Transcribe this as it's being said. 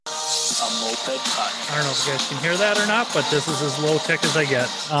Moped Podcast. I don't know if you guys can hear that or not, but this is as low tech as I get.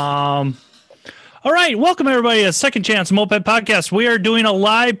 All right, welcome everybody to Second Chance Moped Podcast. We are doing a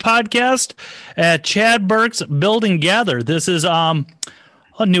live podcast at Chad Burke's Build and Gather. This is a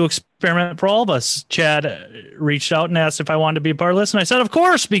new experiment for all of us. Chad reached out and asked if I wanted to be a part of this, and I said, of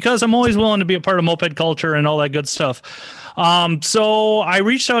course, because I'm always willing to be a part of moped culture and all that good stuff. So I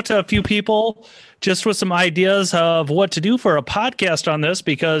reached out to a few people just with some ideas of what to do for a podcast on this,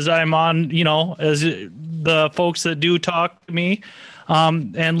 because I'm on, as the folks that do talk to me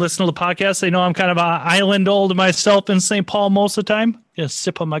and listen to the podcast, they know I'm kind of an island all to myself in St. Paul most of the time. Just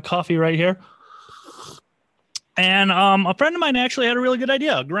sip on my coffee right here. And a friend of mine actually had a really good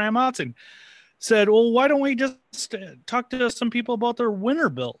idea. Graham Otson said, well, why don't we just talk to some people about their winter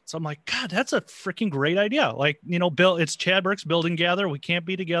builds? I'm like, God, that's a freaking great idea. Like, Bill, it's Chad Burke's Build and Gather. We can't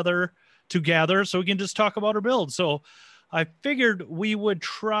be together, so we can just talk about our build. So I figured we would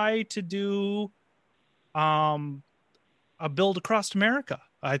try to do a build across America.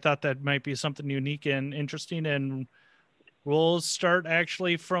 I thought that might be something unique and interesting. And we'll start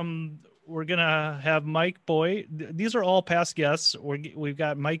actually we're going to have Mike Boyd. These are all past guests. We've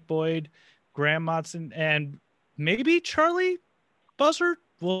got Mike Boyd, Graham Motson, and maybe Charlie Buzzard.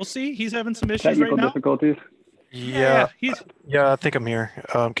 We'll see. He's having some issues Technical right now. difficulties. Yeah, I think I'm here.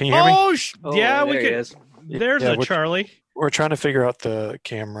 Can you hear me? Yeah, we there could. he is. There's a Charlie. We're trying to figure out the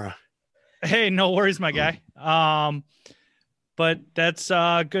camera. Hey, no worries, my guy. But that's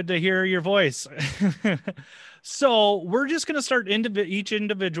good to hear your voice. So we're just going to start each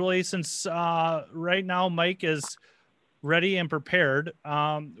individually, since right now Mike is ready and prepared.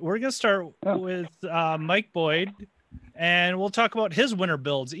 We're going to start with Mike Boyd, and we'll talk about his winter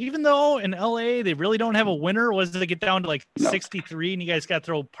builds. Even though in LA they really don't have a winter, was it get down to like 63 and you guys got to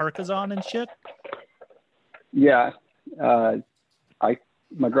throw parkas on and shit? Yeah.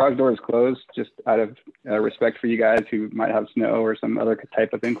 My garage door is closed just out of respect for you guys who might have snow or some other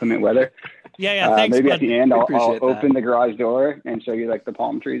type of inclement weather. Yeah. Thanks, maybe bud. at the end I'll Appreciate that. open the garage door and show you like the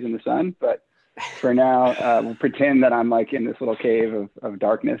palm trees in the sun. But for now, we'll pretend that I'm like in this little cave of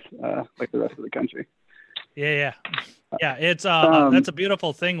darkness, like the rest of the country. Yeah. It's that's a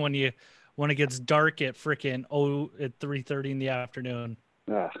beautiful thing when it gets dark at freaking at 3:30 in the afternoon.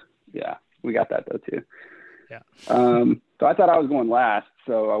 Yeah, we got that though too. Yeah. So I thought I was going last,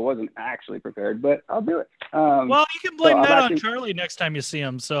 so I wasn't actually prepared, but I'll do it. Well, you can blame that on Charlie next time you see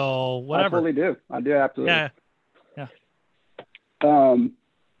him. So whatever. I totally do. I do absolutely. Yeah.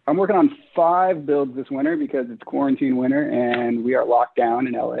 I'm working on 5 builds this winter because it's quarantine winter and we are locked down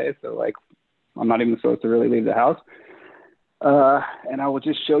in LA. So like, I'm not even supposed to really leave the house. And I will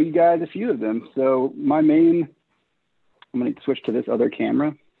just show you guys a few of them. So I'm going to switch to this other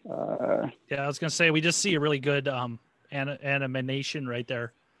camera. I was gonna say we just see a really good animation right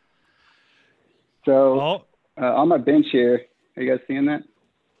there. So on my bench here, are you guys seeing that?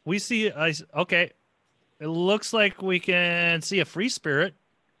 We see. Okay, it looks like we can see a Free Spirit.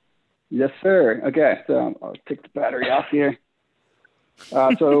 Yes, sir. Okay, so I'll take the battery off here.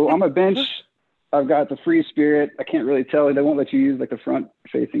 So on my bench, I've got the Free Spirit. I can't really tell. They won't let you use like the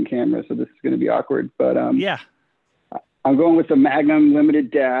front-facing camera, so this is going to be awkward. But I'm going with the Magnum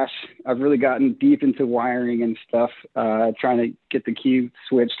Limited Dash. I've really gotten deep into wiring and stuff, trying to get the key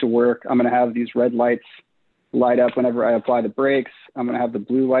switch to work. I'm going to have these red lights light up whenever I apply the brakes. I'm going to have the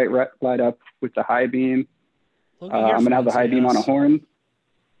blue light light up with the high beam. I'm going to have the high beam on a horn.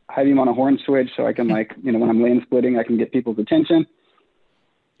 High beam on a horn switch, so I can when I'm lane splitting, I can get people's attention.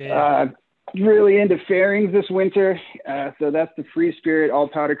 Yeah. Really into fairings this winter. So that's the Free Spirit, all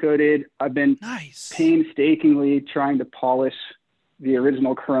powder coated. I've been painstakingly trying to polish the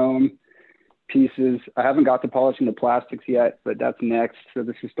original chrome pieces. I haven't got to polishing the plastics yet, but that's next. So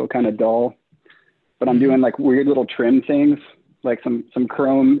this is still kind of dull, but I'm doing like weird little trim things, like some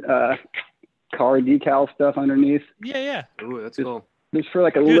chrome car decal stuff underneath. Yeah. Ooh, that's cool. Just for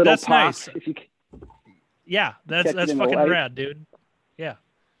like a little that's pop. nice. If you That's fucking rad, dude. Yeah.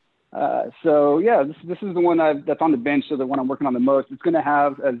 This is the one that's on the bench. So the one I'm working on the most, it's going to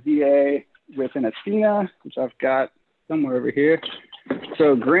have a ZA with an Athena, which I've got somewhere over here.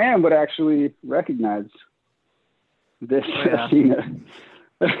 So Graham would actually recognize this Athena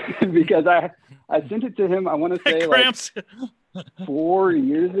because I sent it to him. I want to say like 4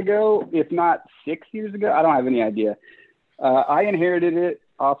 years ago, if not 6 years ago. I don't have any idea. I inherited it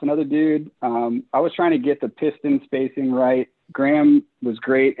off another dude. I was trying to get the piston spacing right. Graham was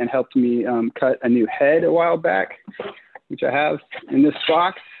great and helped me cut a new head a while back, which I have in this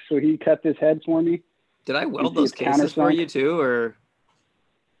box. So he cut this head for me. Did I weld those cases for you too, or?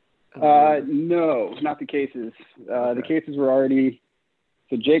 No, not the cases. The cases were already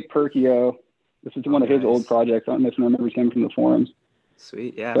So Jake Perkio, this is one of his old projects. I don't know if you remember him from the forums.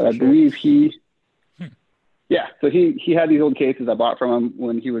 Sweet, yeah. But I believe yeah. So he had these old cases I bought from him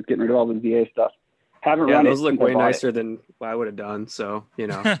when he was getting rid of all the ZA stuff. Haven't run those it look since I way bought nicer it. than what I would have done. So,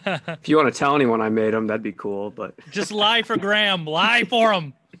 if you want to tell anyone I made them, that'd be cool. But just lie for Graham. Lie for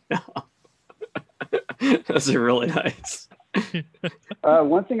him. Those are really nice.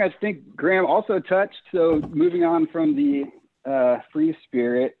 One thing I think Graham also touched, so moving on from the Free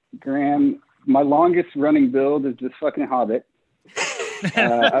Spirit, Graham, my longest running build is this fucking Hobbit.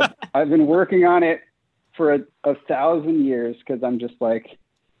 I've been working on it for 1,000 years because I'm just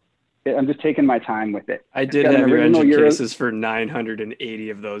taking my time with it. I did have your engine cases for 980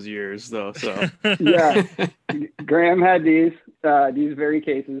 of those years, though. So yeah, Graham had these very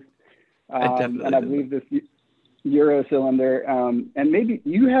cases. And I believe this Euro cylinder. And maybe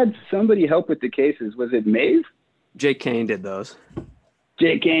you had somebody help with the cases. Was it Maeve? Jake Kane did those.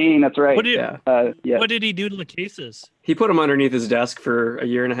 Jake Kane, that's right. What did he do to the cases? He put them underneath his desk for a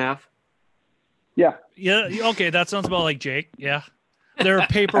year and a half. Yeah. Yeah. Okay, that sounds about like Jake. Yeah, they're a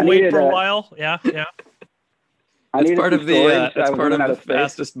paperweight for a while. Yeah. That's part of the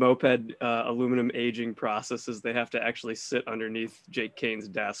fastest moped aluminum aging processes. They have to actually sit underneath Jake Kane's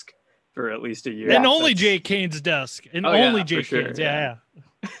desk for at least a year. And only Jake Kane's desk. And only Jake Kane's. Yeah.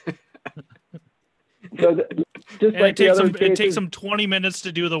 So it takes him 20 minutes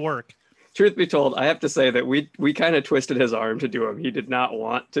to do the work. Truth be told, I have to say that we kind of twisted his arm to do them. He did not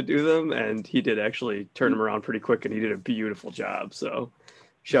want to do them, and he did actually turn them around pretty quick, and he did a beautiful job. So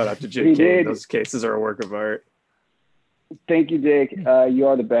shout out to Jake Kane. Those cases are a work of art. Thank you, Jake. You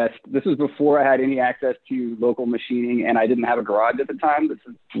are the best. This was before I had any access to local machining, and I didn't have a garage at the time. This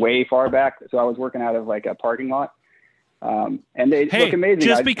is way far back. So I was working out of like a parking lot. And they look amazing.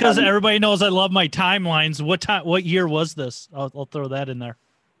 Just because everybody knows I love my timelines, what year was this? I'll throw that in there.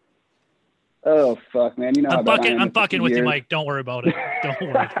 Oh, fuck, man. You know I'm fucking with you, Mike. Don't worry about it. Don't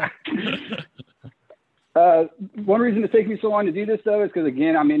worry. One reason it takes me so long to do this, though, is because,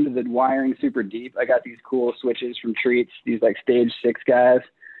 again, I'm into the wiring super deep. I got these cool switches from Treats, these like stage 6 guys,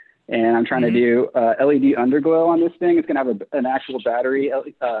 and I'm trying to do LED underglow on this thing. It's going to have an actual battery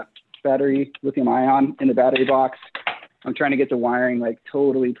lithium ion in the battery box. I'm trying to get the wiring like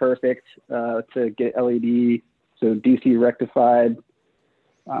totally perfect to get LED, so DC rectified.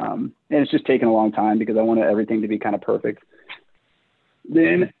 And it's just taking a long time because I wanted everything to be kind of perfect.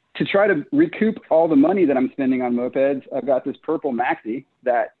 Then to try to recoup all the money that I'm spending on mopeds, I've got this purple Maxi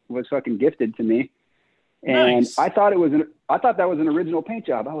that was fucking gifted to me. And nice. I thought that was an original paint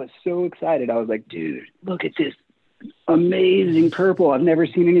job. I was so excited. I was like, dude, look at this amazing purple. I've never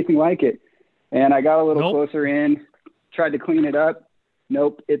seen anything like it. And I got a little closer in, tried to clean it up.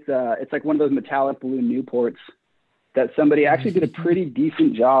 Nope. It's like one of those metallic blue Newports that somebody actually did a pretty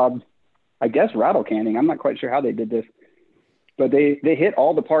decent job, I guess, rattle canning. I'm not quite sure how they did this, but they hit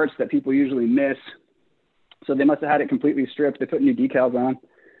all the parts that people usually miss. So they must have had it completely stripped. They put new decals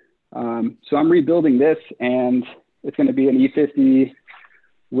on. So I'm rebuilding this, and it's going to be an E50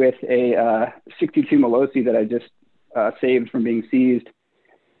 with a 62 Malossi that I just saved from being seized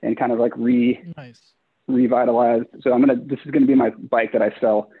and kind of like revitalized. So this is going to be my bike that I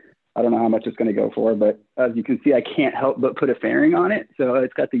sell. I don't know how much it's going to go for, but as you can see, I can't help but put a fairing on it. So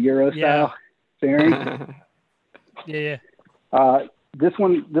it's got the Euro style fairing. Yeah. This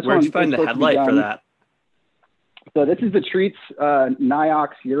one. Where'd you find the headlight for that? So this is the Treats Niox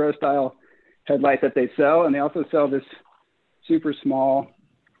Euro style headlight that they sell, and they also sell this super small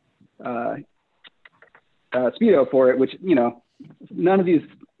speedo for it, which none of these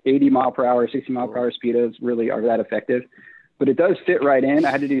 80 mile per hour, 60 mile per hour speedos really are that effective. But it does fit right in.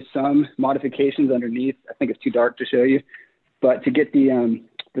 I had to do some modifications underneath. I think it's too dark to show you. But to get the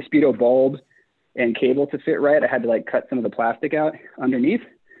Speedo bulb and cable to fit right, I had to like cut some of the plastic out underneath.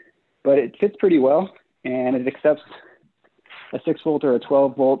 But it fits pretty well, and it accepts a 6-volt or a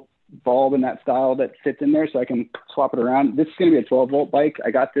 12-volt bulb in that style that fits in there, so I can swap it around. This is going to be a 12-volt bike.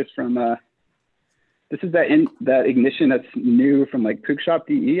 I got this from this is that ignition that's new from like Pook Shop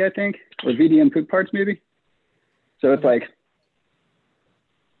DE, I think, or VDM Pook Parts maybe. So it's like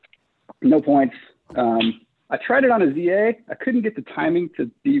no points. I tried it on a ZA. I couldn't get the timing to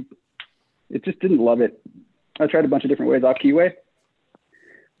be, it just didn't love it. I tried a bunch of different ways off keyway.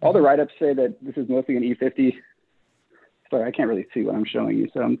 All the write-ups say that this is mostly an E50. Sorry, I can't really see what I'm showing you,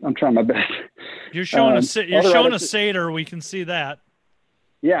 so I'm trying my best. You're showing a Satyr. We can see that.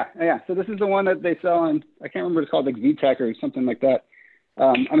 Yeah. So this is the one that they sell in, I can't remember what it's called, like VTech or something like that.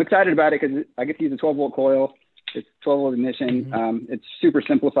 I'm excited about it because I get to use a 12-volt coil. It's 12-volt ignition. It's super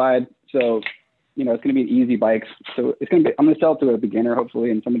simplified. So, you know, it's going to be an easy bike. So I'm going to sell it to a beginner, hopefully,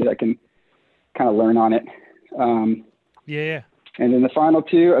 and somebody that can kind of learn on it. Yeah. And then the final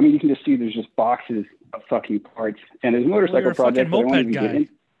two, I mean, you can just see there's just boxes of fucking parts. And there's motorcycle projects that I won't even get in.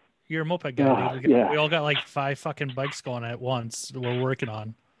 You're a moped guy, dude. Yeah. We all got like 5 fucking bikes going at once that we're working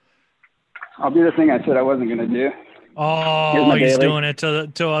on. I'll do the thing I said I wasn't going to do. Oh, he's doing it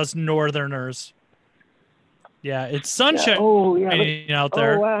to us northerners. Yeah, it's sunshine out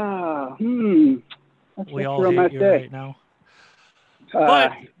there. Oh, wow. We all hate you right now.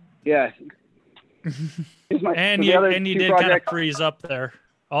 But yeah. And you did kind of freeze up there.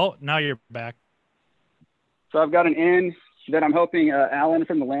 Oh, now you're back. So I've got an in that I'm helping Alan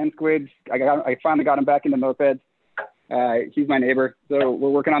from the Land Squids. I finally got him back into mopeds. He's my neighbor. So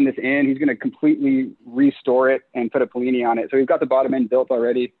we're working on this in. He's going to completely restore it and put a Polini on it. So we've got the bottom end built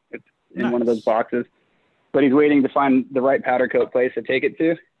already. It's in one of those boxes. But he's waiting to find the right powder coat place to take it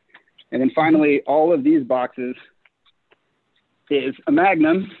to. And then finally, all of these boxes is a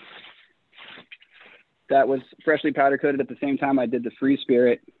Magnum that was freshly powder coated at the same time I did the Free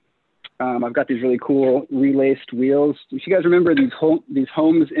Spirit. I've got these really cool relaced wheels. If you guys remember these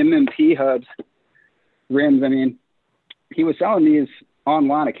Holmes MMP hubs rims, I mean, he was selling these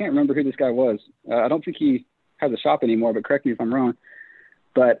online. I can't remember who this guy was. I don't think he has a shop anymore, but correct me if I'm wrong.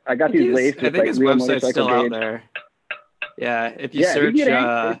 But I got these laced. I think his website's still out there. Yeah, if you search,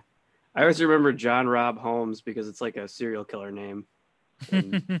 I always remember John Rob Holmes because it's like a serial killer name.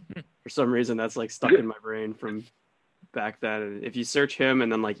 And for some reason, that's like stuck in my brain from back then. And if you search him and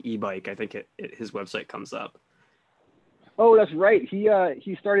then like e-bike, I think his website comes up. Oh, that's right.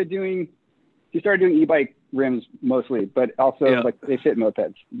 He started doing e-bike rims mostly, but also like they fit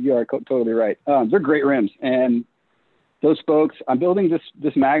mopeds. You are totally right. They're great rims, and those spokes. I'm building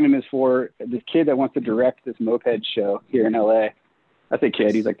this Magnum is for this kid that wants to direct this moped show here in LA. I say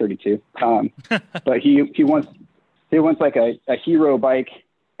kid, he's like 32. But he wants like a hero bike,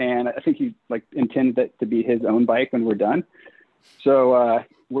 and I think he like intends that to be his own bike when we're done. So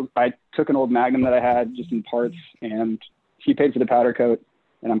I took an old Magnum that I had just in parts, and he paid for the powder coat,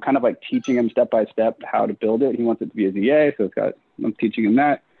 and I'm kind of like teaching him step by step how to build it. He wants it to be a ZA, so I'm teaching him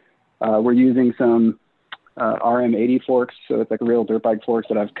that. We're using some RM80 forks, so it's like a real dirt bike forks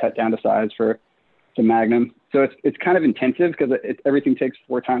that I've cut down to size for the Magnum. So it's kind of intensive because everything takes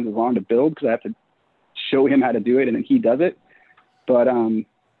 4 times as long to build because I have to show him how to do it and then he does it. But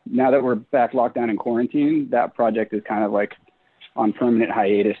now that we're back locked down in quarantine, that project is kind of like on permanent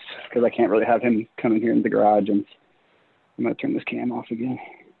hiatus because I can't really have him come in here in the garage. And I'm going to turn this cam off again.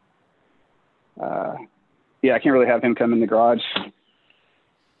 I can't really have him come in the garage.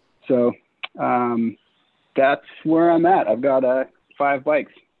 So that's where I'm at. I've got 5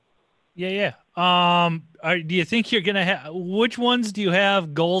 bikes. Yeah. Do you think you're gonna have? Which ones do you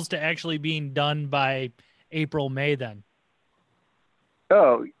have goals to actually being done by April, May? Then.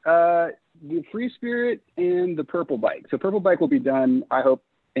 Oh, the Free Spirit and the Purple bike. So Purple bike will be done, I hope,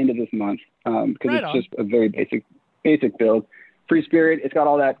 end of this month because it's just a very basic build. Free Spirit, it's got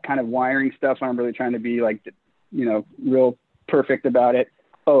all that kind of wiring stuff. I'm really trying to be like, real perfect about it.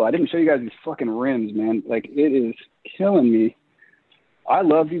 Oh, I didn't show you guys these fucking rims, man. Like, it is killing me. I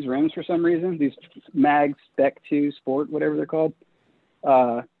love these rims for some reason. These Mag Spec 2 Sport, whatever they're called.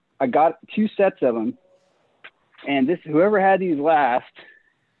 I got 2 sets of them. And whoever had these last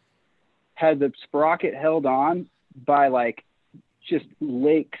had the sprocket held on by like just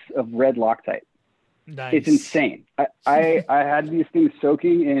lakes of red Loctite. Nice. It's insane. I had these things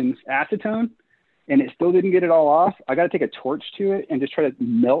soaking in acetone and it still didn't get it all off. I got to take a torch to it and just try to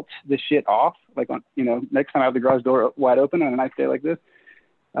melt the shit off. Like next time I have the garage door wide open on a nice day like this.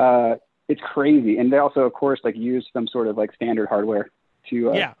 It's crazy. And they also, of course, like use some sort of like standard hardware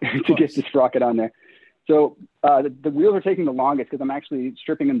to get the sprocket on there. So the wheels are taking the longest because I'm actually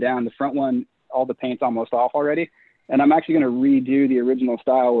stripping them down. The front one, all the paint's almost off already. And I'm actually going to redo the original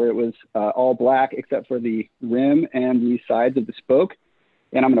style where it was all black except for the rim and the sides of the spoke.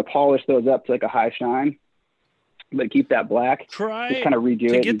 And I'm going to polish those up to like a high shine, but keep that black. Just kind of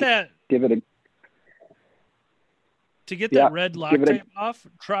redo it. Give it a... To get that red Loctite off,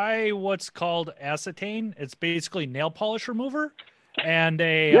 try what's called acetane. It's basically nail polish remover. And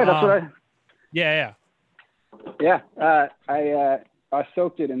that's what I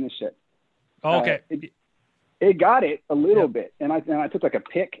soaked it in this shit. Okay. It got it a little bit, and I took like a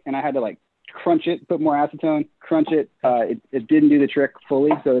pick, and I had to like crunch it, put more acetone, crunch it. It didn't do the trick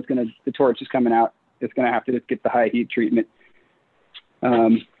fully, so the torch is coming out. It's gonna have to just get the high heat treatment.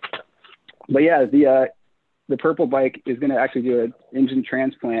 But yeah, the Purple bike is gonna actually do an engine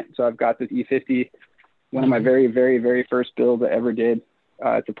transplant. So I've got this E50, one of my very, very, very first builds I ever did.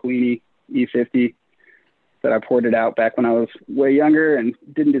 It's a Polini E50 that I ported out back when I was way younger and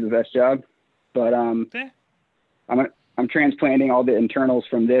didn't do the best job. But Okay. I'm transplanting all the internals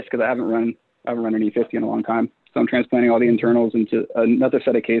from this because I haven't run an E50 in a long time. So I'm transplanting all the internals into another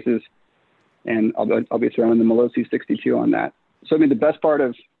set of cases, and I'll be throwing the Malossi 62 on that. So I mean, the best part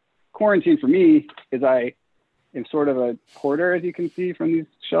of quarantine for me is I am sort of a hoarder, as you can see from these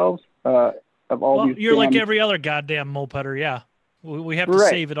shelves, of all these. You're like every other goddamn mopeder. Yeah, we have to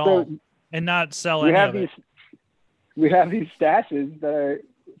save it all and not sell any of it. We have these stashes that are,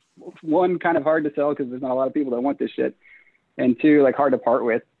 one, kind of hard to sell because there's not a lot of people that want this shit, and two, like hard to part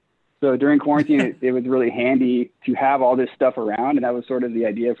with. So during quarantine, it was really handy to have all this stuff around, and that was sort of the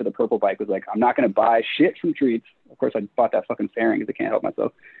idea for the purple bike. Was like, I'm not going to buy shit from Treats. Of course, I bought that fucking fairing because I can't help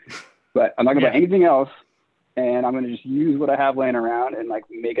myself. But I'm not going to buy anything else, and I'm going to just use what I have laying around and like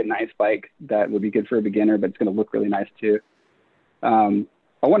make a nice bike that would be good for a beginner, but it's going to look really nice too. I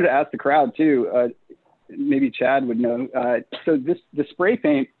wanted to ask the crowd too. Maybe Chad would know. So the spray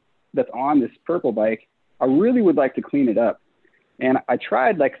paint that's on this purple bike, I really would like to clean it up. And I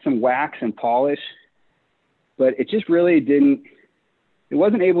tried like some wax and polish, but it just really it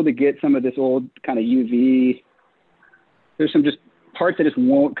wasn't able to get some of this old kind of UV. There's some just parts that just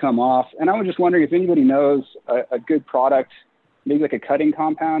won't come off. And I was just wondering if anybody knows a good product, maybe like a cutting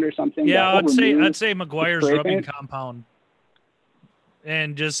compound or something. Yeah, I'd say McGuire's rubbing compound.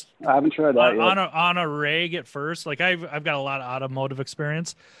 And just I haven't tried that yet. on a rag at first. Like I've got a lot of automotive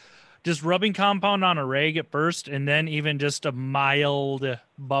experience. Just rubbing compound on a rag at first, and then even just a mild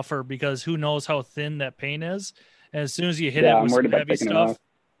buffer, because who knows how thin that paint is. And as soon as you hit it with some heavy stuff,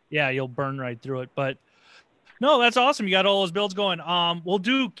 you'll burn right through it. But no, that's awesome. You got all those builds going. We'll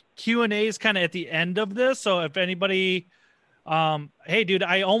do Q&As kind of at the end of this. So if anybody, hey dude,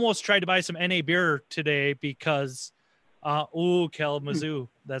 I almost tried to buy some NA beer today because, Kalamazoo.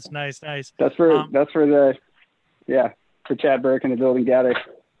 That's nice. That's for Chad Burke and the Building Gather.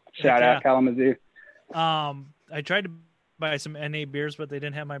 Shout out Kalamazoo. I tried to buy some NA beers, but they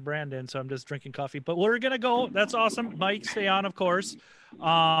didn't have my brand in, so I'm just drinking coffee. But we're gonna go. That's awesome. Mike, stay on, of course.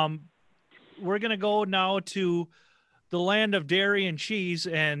 We're gonna go now to the land of dairy and cheese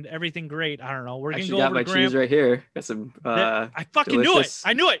and everything great. I don't know. We're gonna go over my cheese right here. Got some. I fucking knew it.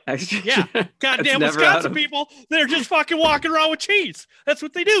 I knew it. Yeah. Goddamn Wisconsin people. They're just fucking walking around with cheese. That's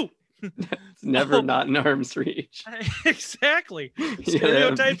what they do. It's never not in arm's reach. Exactly.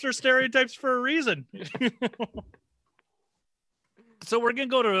 Stereotypes are stereotypes for a reason. So we're gonna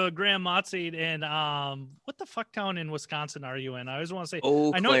go to Graham Motseed, and what the fuck town in Wisconsin are you in? I always want to say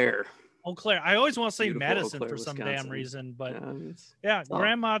Eau Claire. Eau Claire. I always want to say Beautiful Madison Claire, for some Wisconsin. damn reason, but yeah,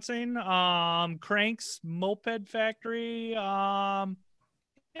 Graham Motseed, Cranks Moped Factory. He's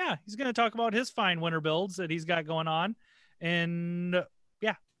gonna talk about his fine winter builds that he's got going on, and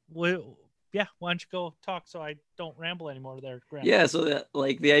why don't you go talk so I don't ramble anymore there, Graham? Yeah, so that,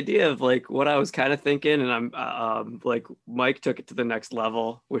 like, the idea of like what I was kind of thinking, and I'm like, Mike took it to the next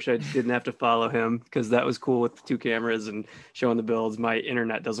level. Wish I didn't have to follow him because that was cool with the 2 cameras and showing the builds. My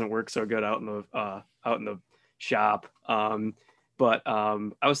internet doesn't work so good out in the shop. But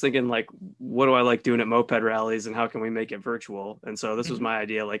I was thinking, like, what do I like doing at moped rallies and how can we make it virtual? And so this was my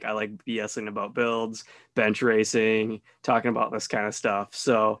idea. Like, I like BSing about builds, bench racing, talking about this kind of stuff.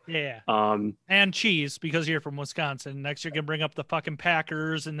 So, and cheese, because you're from Wisconsin. Next, you're going to bring up the fucking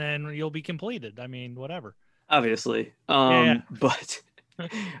Packers and then you'll be completed. I mean, whatever. Obviously. But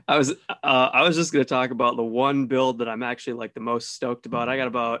I was just going to talk about the one build that I'm actually like the most stoked about. I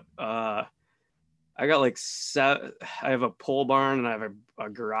have a pole barn and I have a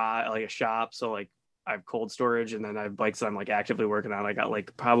garage, like a shop. So like I have cold storage, and then I have bikes that I'm like actively working on. I got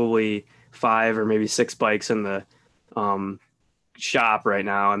like probably 5 or maybe 6 bikes in the shop right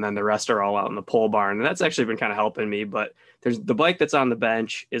now. And then the rest are all out in the pole barn. And that's actually been kind of helping me, but there's the bike that's on the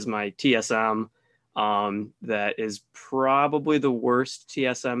bench is my TSM. That is probably the worst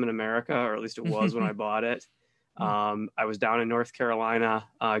TSM in America, or at least it was when I bought it. I was down in North Carolina,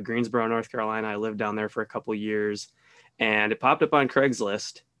 Greensboro, North Carolina. I lived down there for a couple years, and it popped up on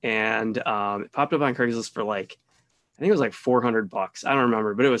Craigslist, and it popped up on Craigslist for like, I think it was like $400. I don't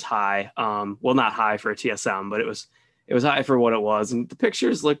remember, but it was high. Well, not high for a TSM, but it was high for what it was. And the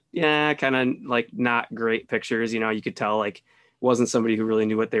pictures looked, kind of like not great pictures. You know, you could tell like wasn't somebody who really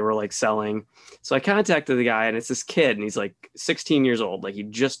knew what they were like selling. So I contacted the guy, and it's this kid, and he's like 16 years old. Like he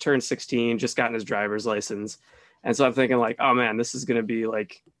just turned 16, just gotten his driver's license. And so I'm thinking like, oh man, this is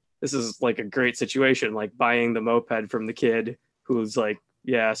like a great situation. Like buying the moped from the kid who's like,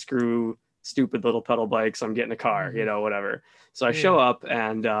 yeah, screw stupid little pedal bikes. I'm getting a car, whatever. So I show up,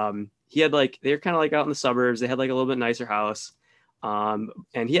 and he had like, they're kind of like out in the suburbs. They had like a little bit nicer house.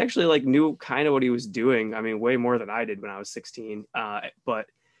 And he actually like knew kind of what he was doing. I mean, way more than I did when I was 16. But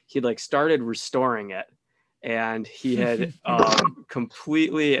he like started restoring it, and he had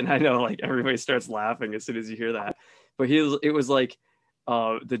completely. And I know like everybody starts laughing as soon as you hear that, but it was like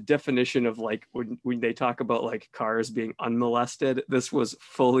the definition of like when they talk about like cars being unmolested. This was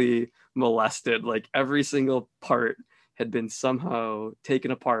fully molested. Like every single part had been somehow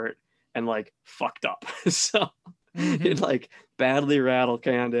taken apart and like fucked up. So. It like badly rattle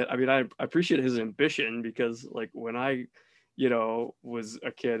canned it. I mean, I appreciate his ambition, because like when I, was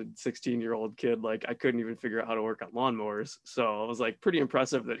a kid, 16-year-old kid, like I couldn't even figure out how to work on lawnmowers. So it was like pretty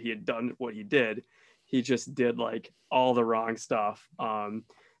impressive that he had done what he did. He just did like all the wrong stuff.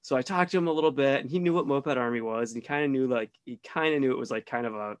 So I talked to him a little bit, and he knew what Moped Army was, and he kind of knew it was like kind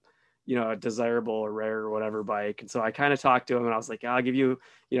of a desirable or rare or whatever bike. And so I kind of talked to him, and I was like, I'll give you,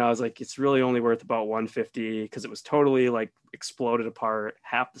 I was like, it's really only worth about 150, because it was totally like exploded apart.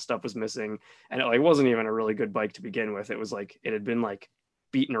 Half the stuff was missing, and it like wasn't even a really good bike to begin with. It was like, it had been like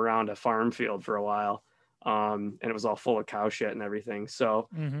beaten around a farm field for a while. And it was all full of cow shit and everything. So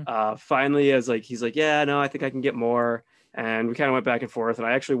finally, he's like, yeah, no, I think I can get more. And we kind of went back and forth, and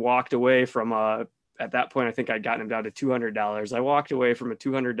I actually walked away from at that point, I think I'd gotten him down to $200. I walked away from a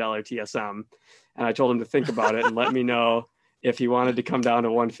 $200 TSM, and I told him to think about it and let me know if he wanted to come down to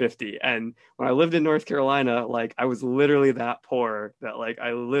 150. And when I lived in North Carolina, like I was literally that poor that like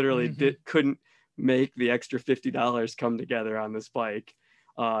I literally couldn't make the extra $50 come together on this bike.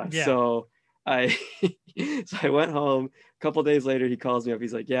 So I went home. A couple days later, he calls me up.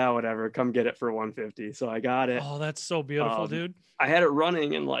 He's like, yeah, whatever, come get it for 150. So I got it. Oh, that's so beautiful, dude. I had it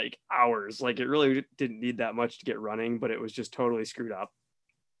running in like hours. Like it really didn't need that much to get running, but it was just totally screwed up.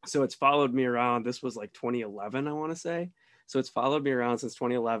 So it's followed me around. This was like 2011, I want to say. So it's followed me around since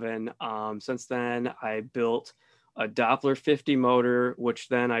 2011. Since then, I built a Doppler 50 motor, which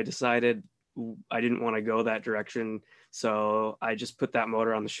then I decided I didn't want to go that direction. So I just put that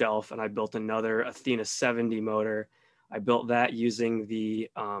motor on the shelf, and I built another Athena 70 motor. I built that using the,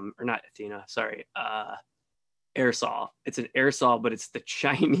 or not Athena, sorry, Airsol. It's an Airsol, but it's the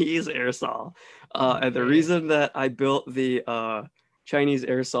Chinese Airsol. And the reason that I built the Chinese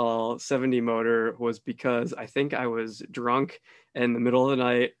Airsol 70 motor was because I think I was drunk in the middle of the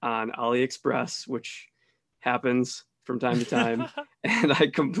night on AliExpress, which happens from time to time, and I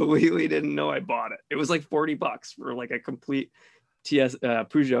completely didn't know I bought it. It was like $40 for like a complete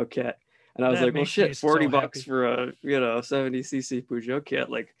Peugeot kit. And I was like, well, shit, $40 for a, 70cc Peugeot kit.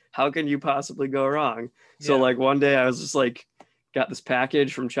 Like, how can you possibly go wrong? Yeah. So like one day I was just like, got this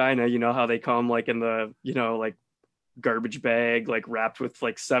package from China, how they come like in the, like garbage bag, like wrapped with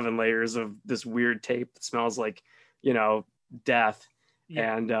like 7 layers of this weird tape that smells like, death.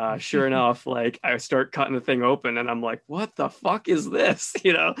 Yeah. And sure enough, like I start cutting the thing open, and I'm like, what the fuck is this?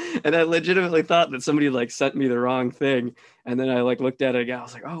 And I legitimately thought that somebody like sent me the wrong thing. And then I like looked at it again. I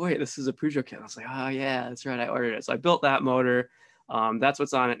was like, oh wait, this is a Peugeot kit. I was like, oh yeah, that's right, I ordered it. So I built that motor. That's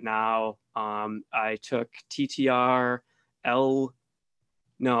what's on it now. I took TTR L.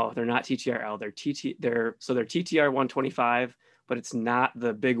 No, they're not TTR L. They're TTR 125, but it's not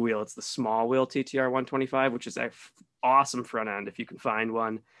the big wheel. It's the small wheel TTR 125, which is a awesome front end if you can find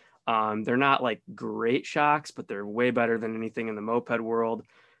one. They're not like great shocks, but they're way better than anything in the moped world.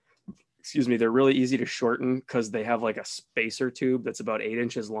 Excuse me. They're really easy to shorten because they have like a spacer tube that's about 8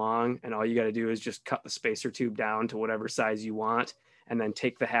 inches long, and all you got to do is just cut the spacer tube down to whatever size you want, and then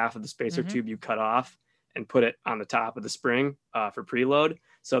take the half of the spacer tube you cut off and put it on the top of the spring for preload.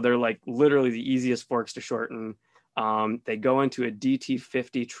 So they're like literally the easiest forks to shorten. They go into a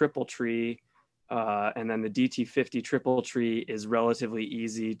DT50 triple tree. And then the DT50 triple tree is relatively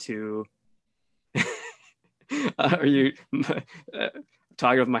easy to. Are you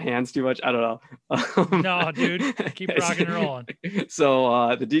talking with my hands too much? I don't know. No, dude, keep rocking and rolling.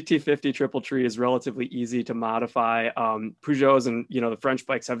 So the DT50 triple tree is relatively easy to modify. Peugeots and the French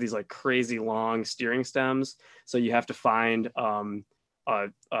bikes have these like crazy long steering stems, so you have to find a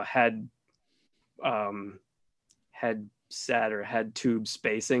head set or head tube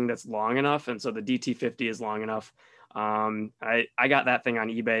spacing that's long enough, and so the DT50 is long enough. I got that thing on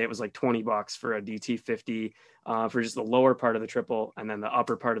eBay. It was like $20 for a DT50 for just the lower part of the triple, and then the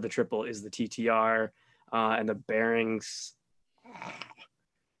upper part of the triple is the TTR, and the bearings.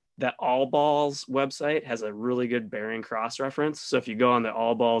 That All Balls website has a really good bearing cross reference. So if you go on the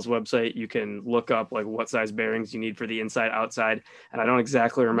All Balls website, you can look up like what size bearings you need for the inside outside. And I don't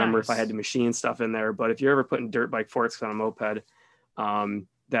exactly remember if I had to machine stuff in there, but if you're ever putting dirt bike forks on a moped,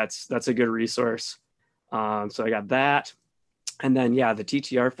 that's a good resource. So I got that. And then, the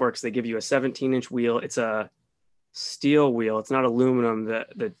TTR forks, they give you a 17-inch wheel. It's a steel wheel. It's not aluminum.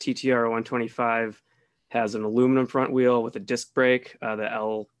 The TTR 125 has an aluminum front wheel with a disc brake,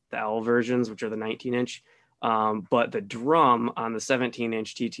 the L versions, which are the 19-inch. But the drum on the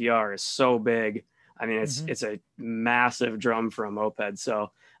 17-inch TTR is so big. I mean, it's a massive drum for a moped.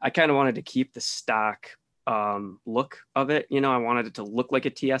 So I kind of wanted to keep the stock look of it. I wanted it to look like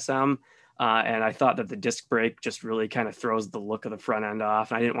a TSM. And I thought that the disc brake just really kind of throws the look of the front end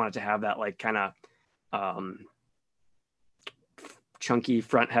off. And I didn't want it to have that like kind of chunky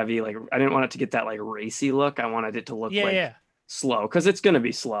front heavy. Like I didn't want it to get that like racy look. I wanted it to look slow, because it's going to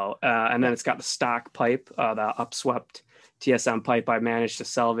be slow. And then it's got the stock pipe, the upswept TSM pipe. I managed to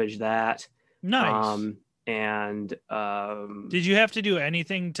salvage that. Nice. Did you have to do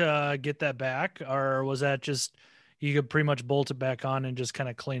anything to get that back, or was that just you could pretty much bolt it back on and just kind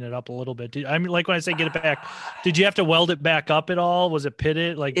of clean it up a little bit? I mean, like when I say get it back, did you have to weld it back up at all? Was it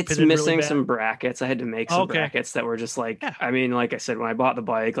pitted? Like it's pitted missing really some brackets. I had to make some brackets that were just like, I mean, like I said, when I bought the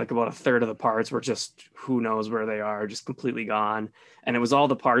bike, like about a third of the parts were just who knows where they are, just completely gone. And it was all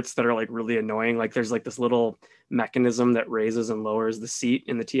the parts that are like really annoying. Like there's like this little mechanism that raises and lowers the seat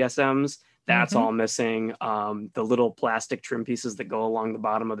in the TSMs. That's all missing. The little plastic trim pieces that go along the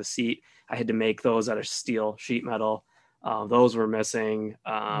bottom of the seat, I had to make those out of steel sheet metal. Those were missing.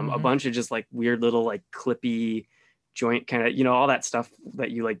 A bunch of just like weird little like clippy joint kind of, all that stuff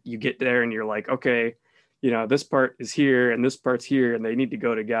that you get there and you're like, okay, this part is here and this part's here and they need to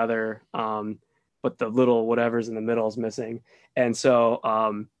go together. But the little whatever's in the middle is missing. And so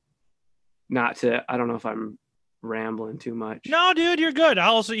I don't know if I'm rambling too much. No, dude, you're good.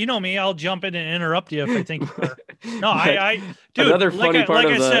 I'll also, me, I'll jump in and interrupt you if I think no, dude, another funny part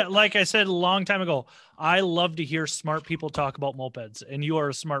of like I said a long time ago, I love to hear smart people talk about mopeds, and you are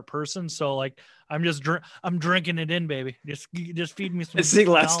a smart person, so like I'm drinking it in, baby. Just feed me some. I see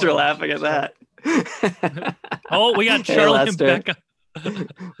Lester laughing at that. Oh, we got Charlie and Becca.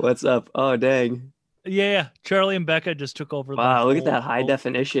 What's up? Oh, dang. Yeah, Charlie and Becca just took over. Wow, look at that high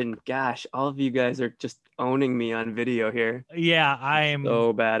definition. Gosh, all of you guys are just owning me on video here. Yeah, I'm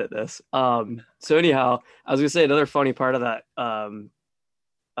so bad at this. So anyhow, I was gonna say another funny part of that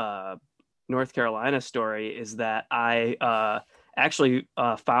North Carolina story is that I actually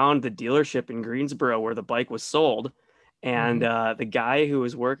found the dealership in Greensboro where the bike was sold. And the guy who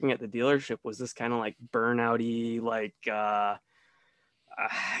was working at the dealership was this kind of like burnouty, like the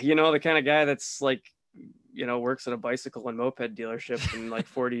kind of guy that's like, works at a bicycle and moped dealership and like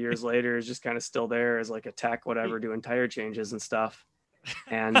 40 years later is just kind of still there as like a tech, whatever, doing tire changes and stuff.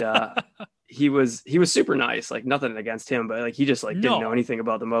 And he was super nice, like nothing against him, but like he just like didn't know anything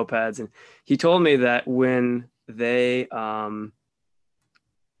about the mopeds. And he told me that when they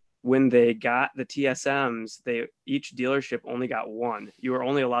got the TSMs, each dealership only got one. You were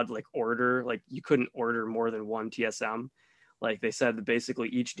only allowed to like order, like you couldn't order more than one TSM. Like they said that basically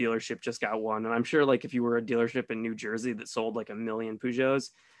each dealership just got one. And I'm sure like if you were a dealership in New Jersey that sold like 1 million Peugeots,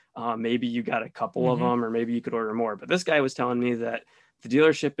 maybe you got a couple of them, or maybe you could order more. But this guy was telling me that the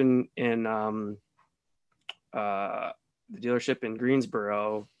dealership in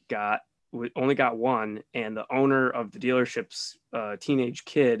Greensboro only got one, and the owner of the dealership's teenage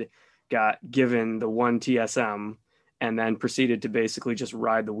kid got given the one TSM and then proceeded to basically just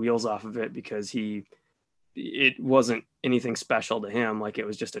ride the wheels off of it because it wasn't anything special to him. Like it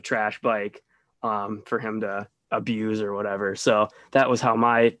was just a trash bike for him to abuse or whatever. So that was how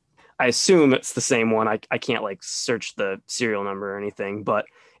I assume it's the same one. I can't like search the serial number or anything, but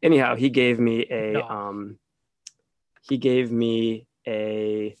anyhow, he gave me the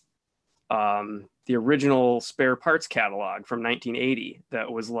original spare parts catalog from 1980. That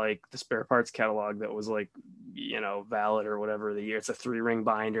was like the spare parts catalog that was like, valid or whatever the year. It's a 3-ring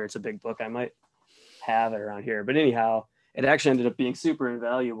binder. It's a big book. I might have it around here, but anyhow, it actually ended up being super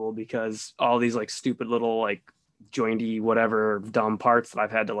invaluable because all these like stupid little like jointy whatever dumb parts that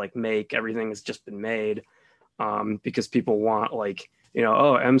I've had to like make, everything has just been made because people want like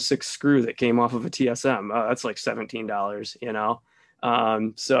M6 screw that came off of a TSM, that's like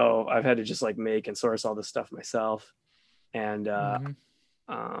 $17, so I've had to just like make and source all this stuff myself. And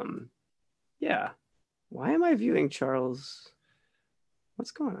yeah, why am I viewing Charles? What's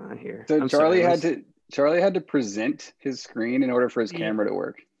going on here? So Charlie had to present his screen in order for his camera to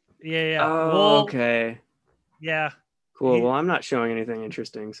work. Yeah. Oh, okay. Yeah. Cool. Well, I'm not showing anything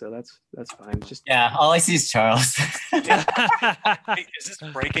interesting, so that's fine. It's just all I see is Charles. Hey, is this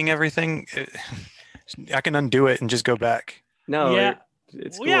breaking everything? I can undo it and just go back. No. Yeah.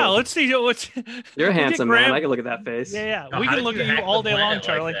 It's well, cool. yeah. Let's see. You're a handsome man. I can look at that face. Yeah. We can look at you all day long,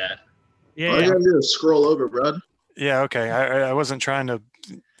 Charlie. Yeah. All you gotta do is scroll over, bud. Yeah. Okay. I wasn't trying to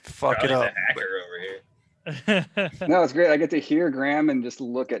fuck it up. Hacker over here. No, it's great. I get to hear Graham and just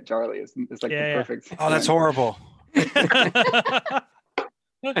look at Charlie. It's like the perfect. Oh, that's horrible.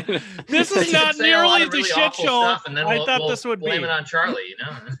 This is not nearly the shit show stuff, and then I thought this would blame be. it on Charlie, you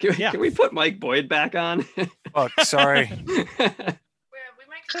know? Can we put Mike Boyd back on? Oh, sorry.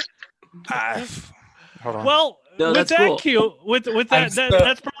 Hold on. Well, No, with that's that cool. cue, with that,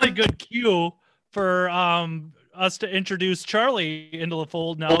 that's probably a good cue for us to introduce Charlie into the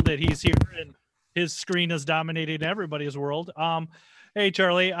fold now that he's here and his screen is dominating everybody's world. Hey,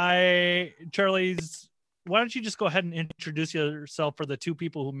 Charlie, why don't you just go ahead and introduce yourself for the two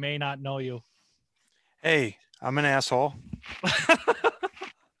people who may not know you? Hey, I'm an asshole.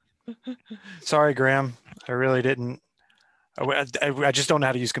 Sorry, Graham. I really didn't. I just don't know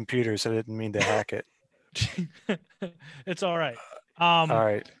how to use computers. I didn't mean to hack it. It's all right. All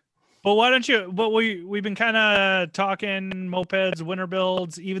right. But why don't you? But we've been kind of talking mopeds, winter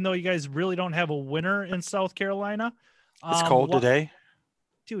builds, even though you guys really don't have a winter in South Carolina. It's cold today.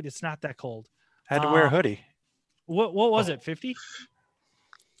 Dude, it's not that cold. I had to wear a hoodie. What was it? 50?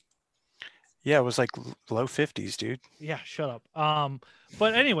 Yeah, it was like low 50s, dude. Yeah, shut up.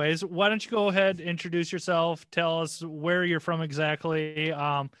 But anyways, why don't you go ahead, introduce yourself, tell us where you're from exactly,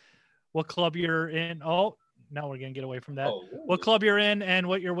 what club you're in. Oh, now we're gonna get away from that. Oh. What club you're in and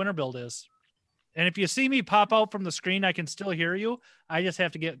what your winter build is. And if you see me pop out from the screen, I can still hear you. I just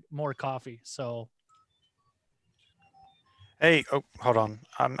have to get more coffee. So Hey, oh, hold on.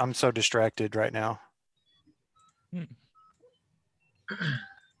 I'm so distracted right now.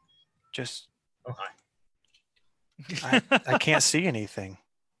 Just Oh, hi. I can't see anything.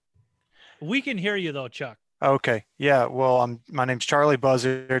 we can hear you though, Chuck. Okay. Yeah. Well, my name's Charlie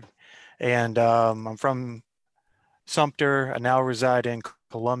Buzzard, and I'm from Sumter. I now reside in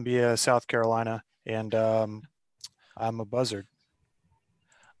Columbia, South Carolina, and I'm a buzzard.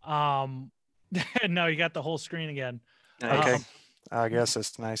 Now you got the whole screen again. Okay. I guess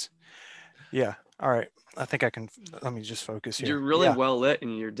that's nice. Yeah. All right. I think I can. Let me just focus here. You're really Yeah. well lit,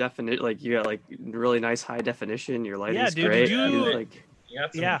 and you're definite. Like you got like really nice high definition. Your lighting's dude, great. you- like You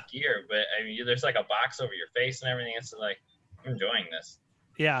got some Yeah. gear, but I mean, there's like a box over your face and everything. It's like, I'm enjoying this.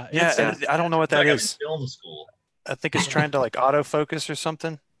 Yeah. Yeah. it's- and I don't know what It's like that I'm in is. film school. I think it's trying to like autofocus or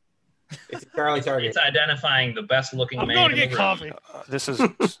something. It's Charlie Target. It's identifying the best looking I'm man. going to in get the coffee. This is.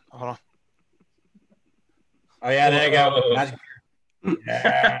 Hold on. Oh yeah, there you go. Whoa. Magic.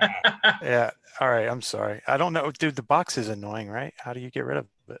 Yeah. Yeah. All right. I'm sorry. I don't know, dude. The box is annoying, right? How do you get rid of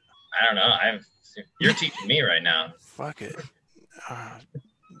it? I don't know. You're teaching me right now. Fuck it.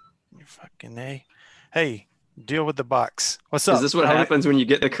 You fucking A. Hey, deal with the box. What's up? is this what How- happens when you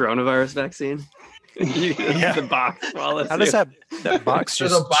get the coronavirus vaccine? You get Yeah. the box. While How does that box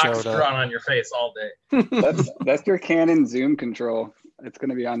There's just a box showed drawn up? on your face all day. That's your Canon zoom control. It's going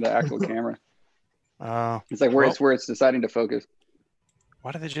to be on the actual camera. It's like where it's deciding to focus.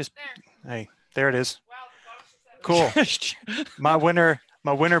 Why did they just? Hey, there it is. Cool. My winter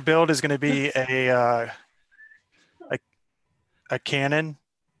build is going to be a Canon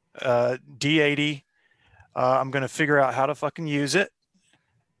D80. I'm going to figure out how to fucking use it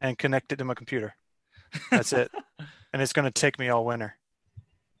and connect it to my computer. That's it. And it's going to take me all winter.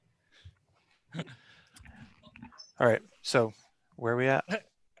 All right. So where are we at?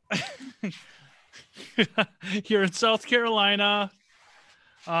 You're in South Carolina,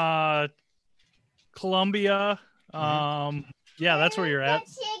 Columbia. Yeah, that's where you're at.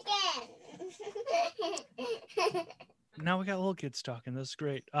 Now we got little kids talking. That's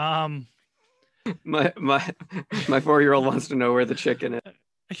great. my 4-year-old wants to know where the chicken is.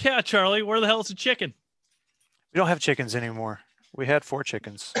 Yeah, Charlie, where the hell is the chicken? We don't have chickens anymore. We had 4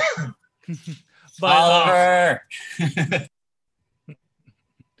 chickens. But Oliver.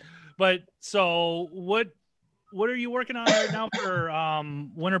 but so what are you working on right now for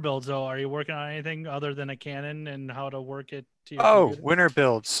winter builds though? Are you working on anything other than a Canon and how to work it to your computer? Winter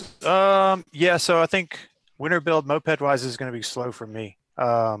builds. Yeah, so I think winter build moped wise is going to be slow for me.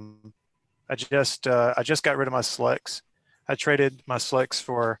 I just got rid of my Slicks. I traded my Slicks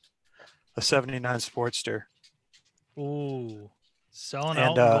for a 79 Sportster. Ooh. Selling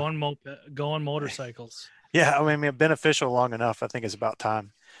And, out and going motorcycles. Yeah, I mean beneficial long enough. I think it's about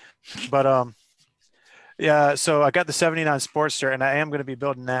time. But yeah, so I got the 79 Sportster and I am going to be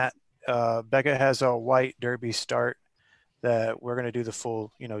building that. Becca has a white Derby start that we're going to do the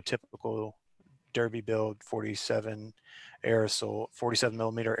full, typical Derby build, 47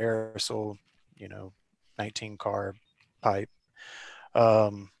 millimeter aerosol, 19 carb pipe.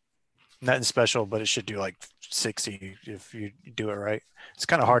 Nothing special, but it should do like 60 if you do it right. It's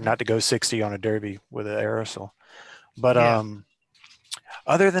kind of hard not to go 60 on a Derby with an aerosol. But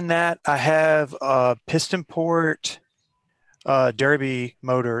Other than that, I have a piston port Derby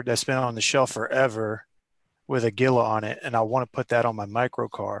motor that's been on the shelf forever with a Gila on it, and I want to put that on my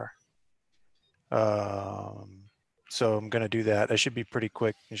microcar. So I'm going to do that. That should be pretty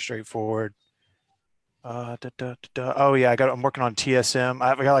quick and straightforward. Oh yeah, I'm working on TSM.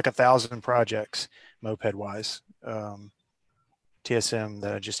 I've got like 1,000 projects moped wise. TSM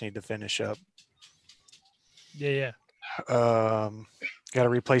that I just need to finish up. Yeah. Got to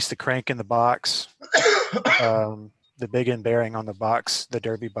replace the crank in the box. The big end bearing on the box, the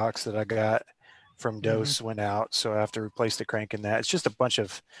Derby box that I got from Dose went out, so I have to replace the crank in that. It's just a bunch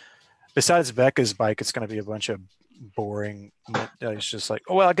of, besides Becca's bike, it's going to be a bunch of boring. It's just like,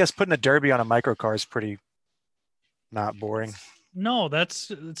 oh well, I guess putting a Derby on a microcar is pretty not boring. No,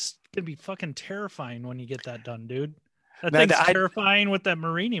 it's gonna be fucking terrifying when you get that done, dude. That thing's terrifying with that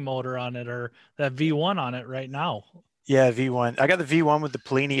Marini motor on it, or that V1 on it right now. Yeah, V1. I got the V1 with the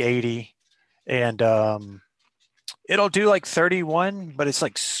Polini 80, and it'll do like 31, but it's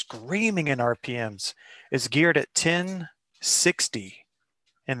like screaming in RPMs. It's geared at 1060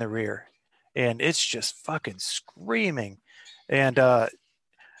 in the rear, and it's just fucking screaming. And the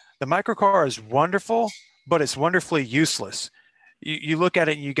microcar is wonderful, but it's wonderfully useless. You look at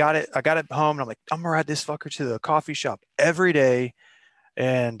it and I got it home, and I'm like, I'm gonna ride this fucker to the coffee shop every day,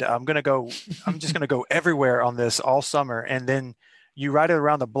 and I'm just gonna go everywhere on this all summer. And then you ride it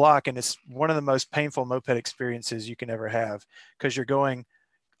around the block, and it's one of the most painful moped experiences you can ever have, because you're going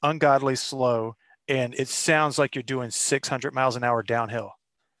ungodly slow, and it sounds like you're doing 600 miles an hour downhill.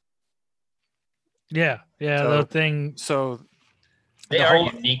 Yeah, the thing. So they are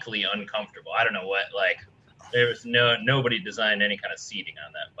uniquely uncomfortable. I don't know what, like, there was nobody designed any kind of seating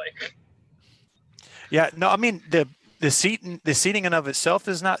on that bike. Yeah, no, I mean the seating in of itself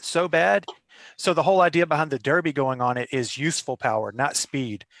is not so bad. So the whole idea behind the Derby going on it is useful power, not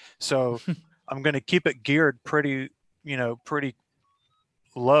speed. So I'm going to keep it geared pretty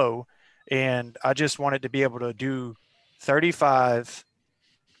low, and I just wanted to be able to do 35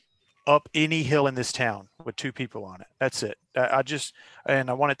 up any hill in this town with 2 people on it. That's it. I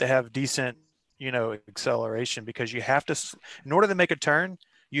want it to have decent, acceleration, because you have to, in order to make a turn,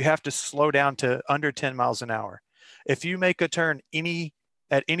 you have to slow down to under 10 miles an hour. If you make a turn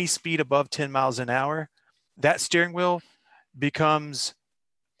at any speed above 10 miles an hour, that steering wheel becomes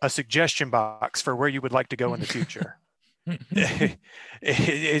a suggestion box for where you would like to go in the future.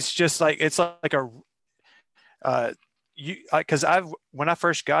 It's just like, it's like because when I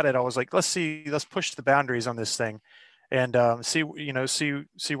first got it, I was like, let's push the boundaries on this thing, and see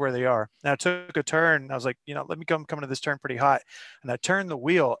where they are. And I took a turn, and I was like, let me come to this turn pretty hot, and I turned the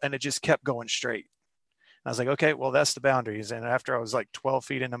wheel, and it just kept going straight. And I was like, okay, well, that's the boundaries. And after I was like 12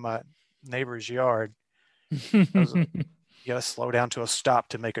 feet into my neighbor's yard, I was like, you gotta slow down to a stop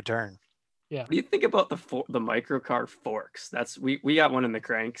to make a turn. Yeah. What do you think about the microcar forks? That's we got one in the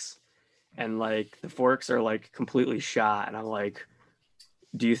cranks, and like the forks are like completely shot, and I'm like,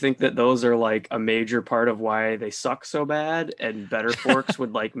 do you think that those are like a major part of why they suck so bad, and better forks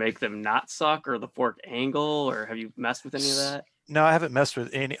would like make them not suck, or the fork angle, or have you messed with any of that? No, I haven't messed with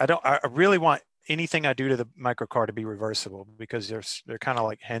any. I really want anything I do to the microcar to be reversible, because they're kind of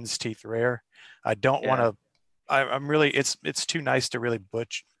like hen's teeth rare. I don't want to, I'm really, it's too nice to really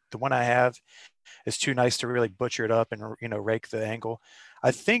butch. The one I have is too nice to really butcher it up and, rake the angle.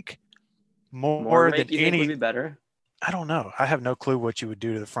 I think more than any would be better. I don't know. I have no clue what you would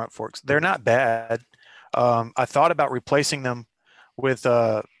do to the front forks. They're not bad. I thought about replacing them with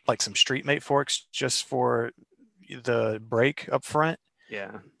like some Street Mate forks just for the brake up front.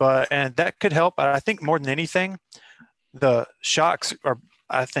 Yeah. And that could help. I think more than anything, the shocks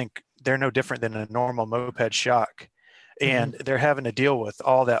I think they're no different than a normal moped shock. And they're having to deal with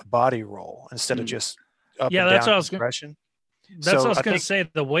all that body roll instead of just up and down compression. That's what I was going to say.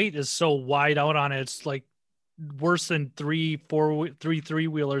 The weight is so wide out on it. It's like worse than 3-4-3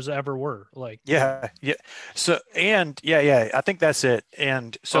 wheelers ever were. Yeah. So I think that's it.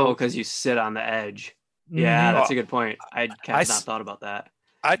 And so because you sit on the edge. Yeah, that's a good point. I kind of not thought about that.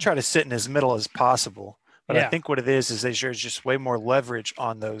 I try to sit in as middle as possible, but I think what it is there's just way more leverage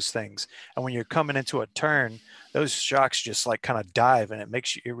on those things. And when you're coming into a turn, those shocks just like kind of dive, and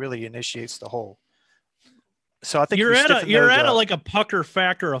it really initiates the hole. So I think you're at like a pucker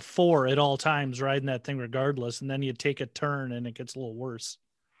factor of 4 at all times riding that thing regardless, and then you take a turn and it gets a little worse.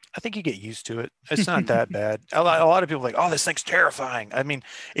 I think you get used to it. It's not that bad. A lot of people are like, oh, this thing's terrifying. I mean,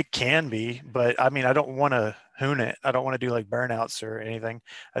 it can be, but I mean, I don't want to hoon it. I don't want to do like burnouts or anything.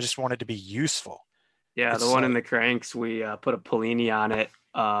 I just want it to be useful. Yeah, the one in the cranks, we put a Polini on it,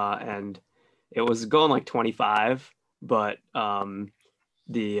 and it was going like 25, but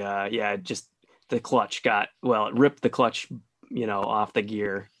just the clutch it ripped the clutch, off the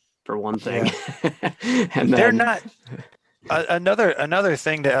gear for one thing. Yeah. And They're then not another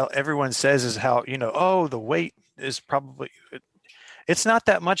thing that everyone says is how, the weight is probably, it's not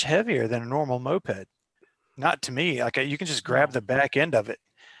that much heavier than a normal moped. Not to me. Like you can just grab the back end of it.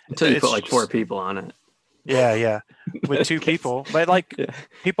 until you put like 4 people on it. Yeah. With 2 people. But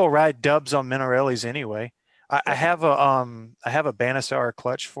people ride dubs on Minarellis anyway. I have a Banasar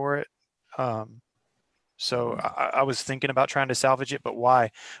clutch for it. So I was thinking about trying to salvage it, but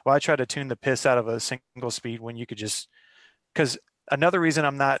why? Why try to tune the piss out of a single speed when you could just, because another reason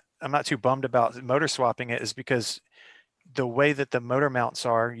I'm not too bummed about motor swapping it is because the way that the motor mounts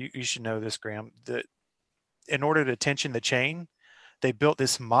are, you should know this, Graham, that in order to tension the chain, they built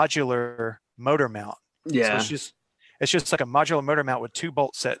this modular motor mount. Yeah. So it's just like a modular motor mount with 2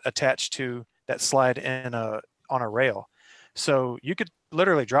 bolts attached to that slide on a rail. So you could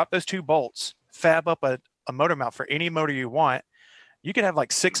literally drop those 2 bolts, fab up a motor mount for any motor you want. You could have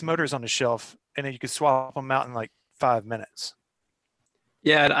like 6 motors on the shelf, and then you could swap them out in like 5 minutes.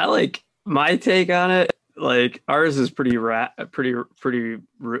 Yeah, and I like my take on it. Like ours is pretty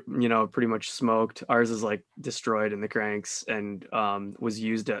much smoked. Ours is like destroyed in the cranks and was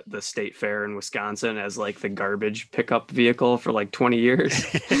used at the state fair in Wisconsin as like the garbage pickup vehicle for like 20 years.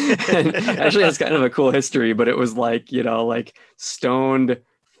 And actually has kind of a cool history, but it was like, like stoned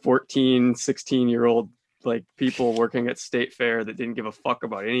 14, 16-year-old like people working at state fair that didn't give a fuck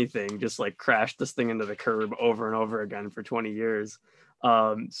about anything, just like crashed this thing into the curb over and over again for 20 years.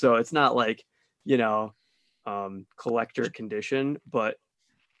 So it's not like, collector condition, but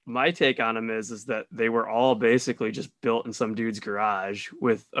my take on them is that they were all basically just built in some dude's garage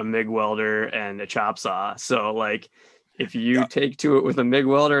with a MIG welder and a chop saw. So like if you take to it with a MIG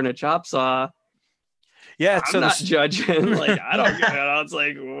welder and a chop saw, I'm not judging. Like I don't get it. It's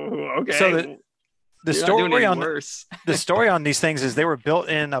like, okay. So the story on the story on these things is they were built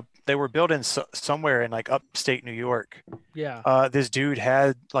in somewhere in like upstate New York. Yeah. This dude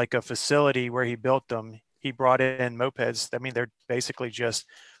had like a facility where he built them. He brought in mopeds. I mean, they're basically just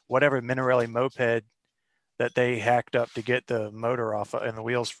whatever Minarelli moped that they hacked up to get the motor off and the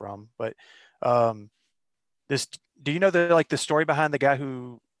wheels from. But do you know the story behind the guy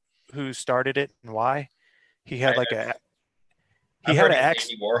who started it and why? He had Andy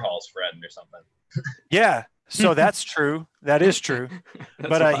Warhol's friend or something. Yeah, so that's true. That is true.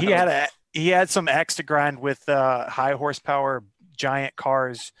 But he had some axe to grind with high horsepower giant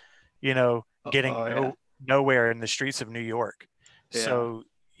cars, getting nowhere in the streets of New York. Yeah. So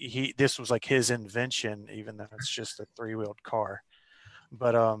this was like his invention, even though it's just a 3-wheeled car.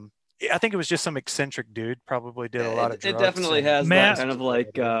 But I think it was just some eccentric dude. Probably did a lot of drugs. It definitely has that kind of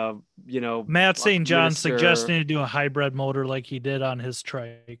like Matt St. John suggesting to do a hybrid motor like he did on his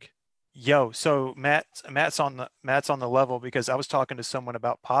trike. So Matt's on the level, because I was talking to someone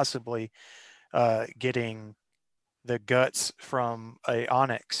about possibly getting the guts from a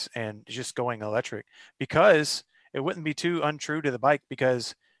Onyx and just going electric, because it wouldn't be too untrue to the bike,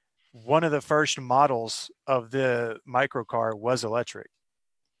 because one of the first models of the microcar was electric.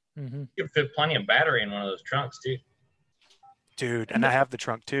 Mm-hmm. You can fit plenty of battery in one of those trunks too, dude. And I have the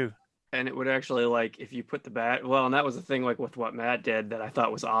trunk too. And it would actually, like, if you put and that was the thing, like with what Matt did that I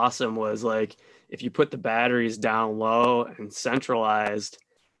thought was awesome, was like, if you put the batteries down low and centralized,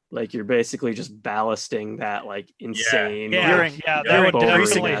 like you're basically just ballasting that like insane. That would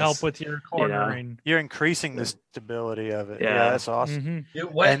definitely help with your cornering. You're increasing the stability of it. Yeah, that's awesome.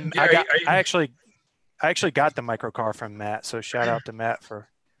 Mm-hmm. And I actually got the microcar from Matt, so shout out to Matt for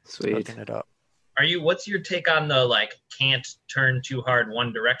hooking it up. What's your take on the like can't turn too hard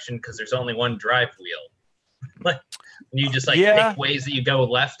one direction because there's only one drive wheel? Like you just pick ways that you go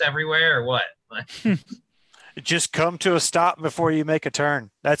left everywhere, or what? Just come to a stop before you make a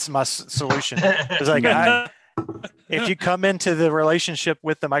turn. That's my solution. It's like if you come into the relationship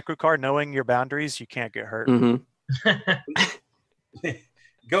with the microcar knowing your boundaries, you can't get hurt. Mm-hmm.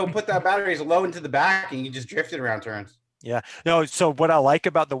 Go put that batteries low into the back and you just drift it around turns. Yeah. No, so what I like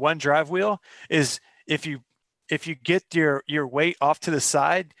about the one drive wheel is if you get your weight off to the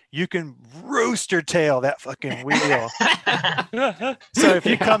side, you can rooster tail that fucking wheel. So if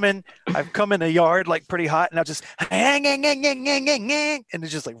you I've come in the yard like pretty hot, and I'll just and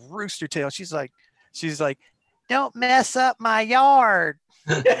it's just like rooster tail. She's like, don't mess up my yard.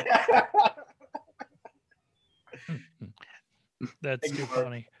 That's too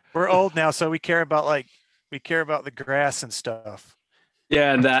funny. We're old now, so we care about the grass and stuff.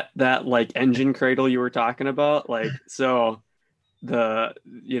 Yeah, and that like engine cradle you were talking about, like, so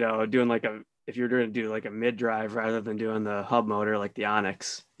doing like if you're going to do like a mid drive rather than doing the hub motor like the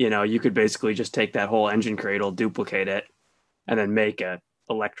Onyx, you could basically just take that whole engine cradle, duplicate it, and then make a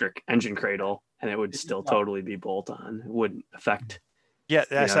electric engine cradle, and it would still totally be bolt on. It wouldn't affect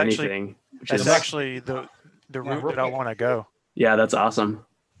that's actually anything. That's actually the route that I want to go. Yeah, that's awesome.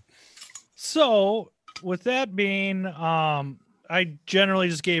 So with that being, I generally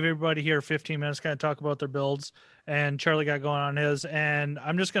just gave everybody here 15 minutes to kind of talk about their builds, and Charlie got going on his, and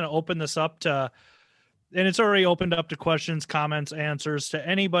I'm just going to open this up to, and it's already opened up to questions, comments, answers to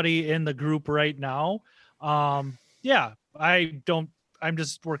anybody in the group right now. I'm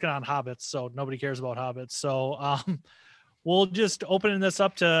just working on Hobbits, so nobody cares about Hobbits. So we'll just open this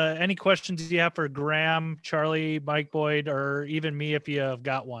up to any questions you have for Graham, Charlie, Mike Boyd, or even me if you have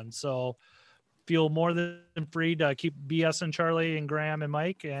got one. So feel more than free to keep BSing Charlie and Graham and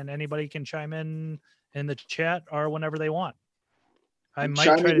Mike, and anybody can chime in the chat or whenever they want. I'm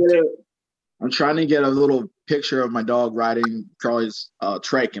trying to get a little picture of my dog riding Charlie's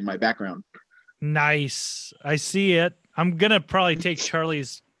trike in my background. Nice. I see it. I'm going to probably take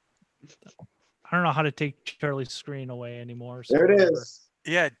Charlie's. I don't know how to take Charlie's screen away anymore. So there it is.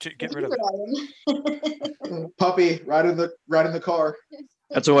 Yeah, get rid of it. Puppy, right in the car.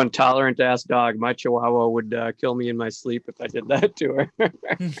 That's a one tolerant ass dog. My Chihuahua would kill me in my sleep if I did that to her.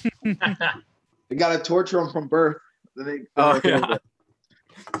 You got to torture them from birth. Hey,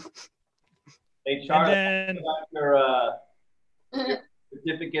 Charlie, your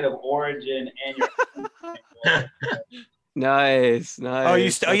certificate of origin and your. Nice. Oh,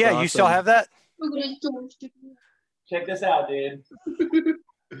 you still? Yeah, awesome. You still have that? Check this out, dude.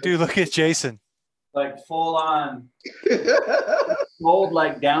 Dude, look at Jason. Like full on, rolled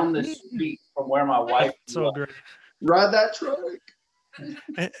like down the street from where my wife. So great. Ride that truck.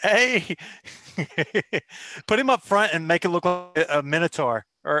 Hey, put him up front and make it look like a Minotaur.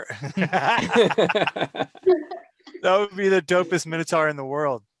 Or that would be the dopest Minotaur in the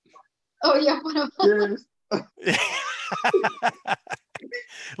world. Oh yeah,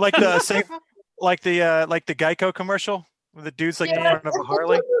 like the Geico commercial with the dude's like in front of a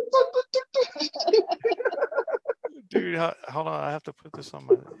Harley. Dude, hold on, I have to put this on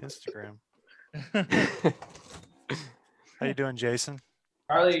my Instagram. How you doing, Jason?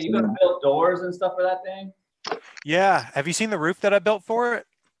 Harley, you gonna build doors and stuff for that thing? Yeah. Have you seen the roof that I built for it?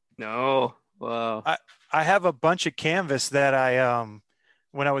 No. Wow. I have a bunch of canvas that I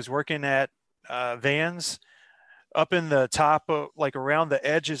when I was working at Vans, up in the top of, like around the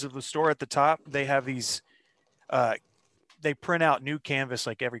edges of the store at the top, they have these they print out new canvas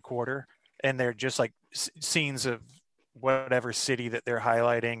like every quarter, and they're just like scenes of whatever city that they're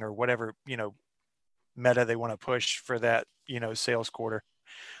highlighting or whatever, meta they want to push for that, sales quarter.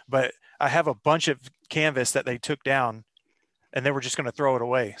 But I have a bunch of canvas that they took down and they were just going to throw it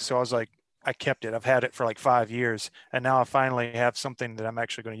away. So I was like, I kept it. I've had it for like 5 years. And now I finally have something that I'm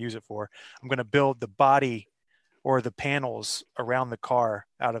actually going to use it for. I'm going to build the body or the panels around the car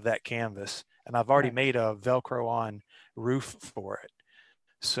out of that canvas. And I've already made a Velcro on roof for it.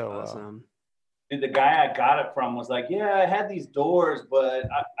 So, awesome. The guy I got it from was like, yeah, I had these doors, but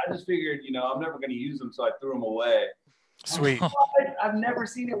I just figured, I'm never going to use them. So I threw them away. Sweet. I've never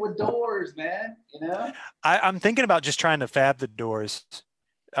seen it with doors, man. I'm thinking about just trying to fab the doors.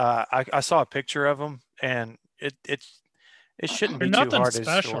 I saw a picture of them, and it shouldn't be too hard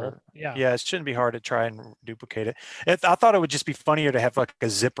special. Yeah, it shouldn't be hard to try and duplicate it. I thought it would just be funnier to have like a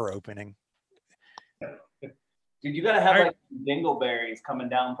zipper opening. Dude, you gotta have like dingleberries coming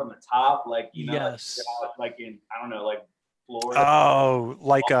down from the top, like yes, like in like Florida. Oh,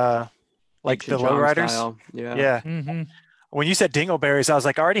 like the lowriders. Yeah. Mm-hmm. When you said dingleberries, I was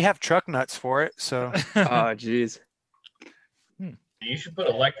like, I already have truck nuts for it. So. Oh, geez. You should put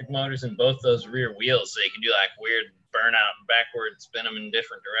electric motors in both those rear wheels so you can do like weird burnout and backward, spin them in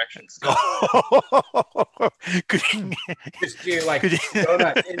different directions. Just do like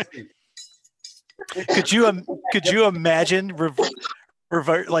donut instant. Could you imagine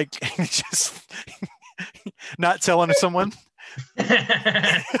revert like just not telling someone?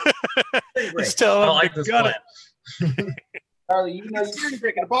 Just tell them I like this plan. Charlie, you're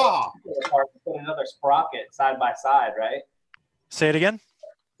breaking a ball. Put another sprocket side by side, right? Say it again.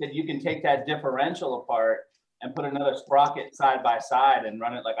 That you can take that differential apart and put another sprocket side by side and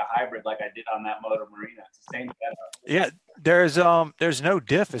run it like a hybrid, like I did on that Moto Marina. It's the same setup. Yeah, there's no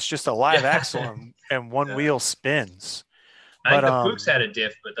diff. It's just a live axle and one wheel spins. I think the Fuchs had a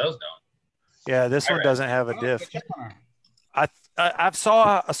diff, but those don't. Yeah, this one doesn't have a diff. I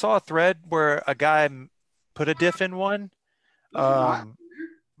saw a thread where a guy put a diff in one, but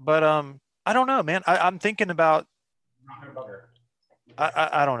I don't know, man. I'm thinking about.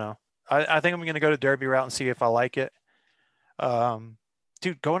 I don't know. I think I'm going to go to Derby route and see if I like it.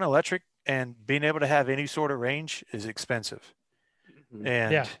 Dude, going electric and being able to have any sort of range is expensive.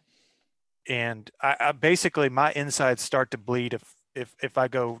 And I basically my insides start to bleed if I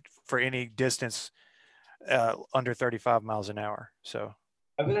go for any distance under 35 miles an hour. So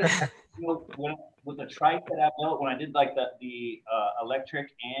I'm gonna, with the trike that I built, when I did like the electric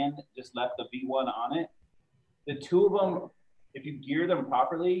and just left the V1 on it, the two of them, if you gear them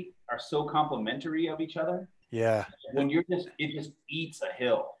properly, are so complementary of each other. Yeah. When it just eats a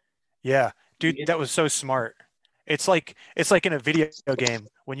hill. Yeah, dude, that was so smart. It's like in a video game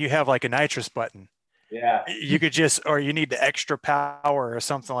when you have like a nitrous button. Yeah. You could just, or you need the extra power or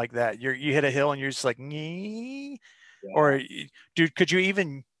something like that. You hit a hill and you're just like, nee. Yeah. Or, dude, could you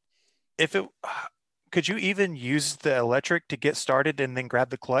even use the electric to get started and then grab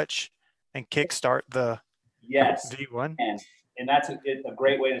the clutch and kick start the V1? And that's a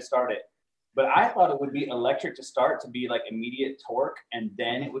great way to start it. But I thought it would be electric to start, to be like immediate torque, and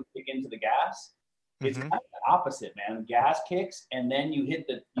then it would kick into the gas. It's kind of the opposite, man. Gas kicks, and then you hit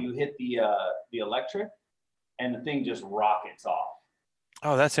the electric, and the thing just rockets off.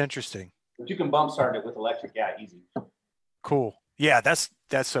 Oh, that's interesting. But you can bump start it with electric, easy. Cool. Yeah, that's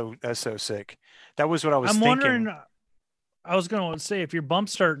so sick. That was what I was thinking. Wondering. I was going to say, if your bump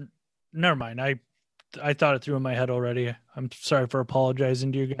start, never mind. I thought it through in my head already. I'm sorry for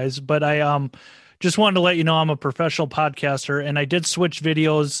apologizing to you guys, but I just wanted to let you know I'm a professional podcaster, and I did switch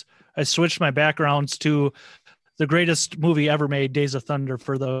videos. I switched my backgrounds to the greatest movie ever made, Days of Thunder,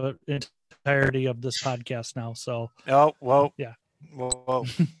 for the entirety of this podcast now. So, yeah. Whoa.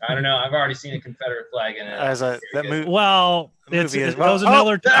 I don't know. I've already seen a Confederate flag in it. That was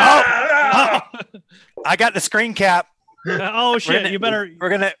another. I got the screen cap. Oh shit! We're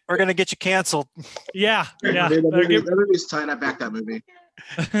gonna get you canceled. Yeah. That movie's tight. I back that movie.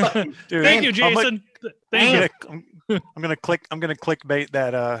 Dude, thank you, Jason. Thank you. I'm gonna clickbait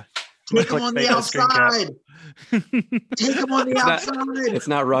that. Take him on the outside. Take him on the outside. It's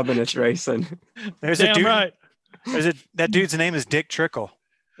not rubbing, it's racing. There's a dude. Right. That dude's name is Dick Trickle.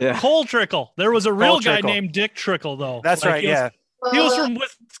 Yeah. Cole Trickle. There was a real guy named Dick Trickle, though. That's right. He was from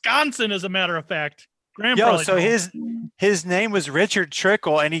Wisconsin, as a matter of fact. So his name was Richard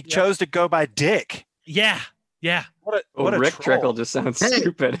Trickle, and he chose to go by Dick. Yeah. What a Rick troll. Trickle just sounds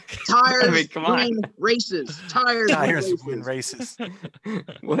stupid. Tires win races. Tires win races.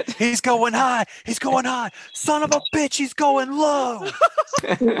 What? He's going high. Son of a bitch, he's going low.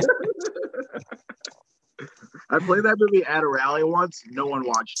 I played that movie at a rally once. No one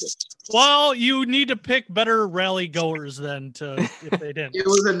watched it. Well, you need to pick better rally goers than if they didn't. It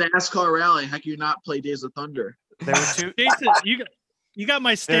was a NASCAR rally. How can you not play Days of Thunder? There were two. Jason, you got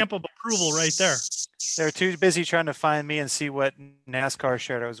my stamp of approval right there. They were too busy trying to find me and see what NASCAR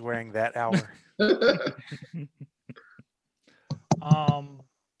shirt I was wearing that hour.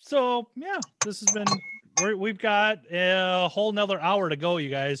 So yeah, this has been. We've got a whole nother hour to go, you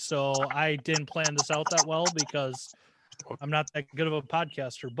guys. So I didn't plan this out that well because I'm not that good of a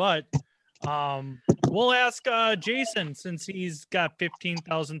podcaster. But we'll ask Jason, since he's got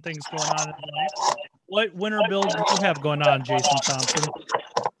 15,000 things going on in life. What winter builds do you have going on, Jason Thompson?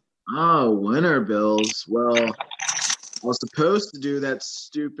 Oh, winter builds. Well, I was supposed to do that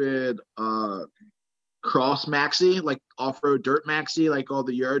stupid cross maxi, like off-road dirt maxi, like all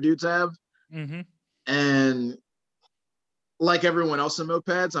the Euro dudes have. Mm-hmm. And like everyone else in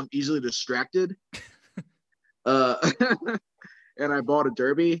mopeds, I'm easily distracted. And I bought a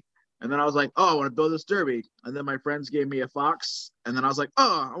Derby. And then I was like, oh, I want to build this Derby. And then my friends gave me a Fox. And then I was like,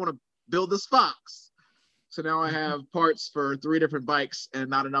 oh, I want to build this Fox. So now I have parts for 3 different bikes and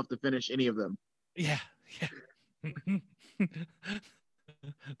not enough to finish any of them. Yeah.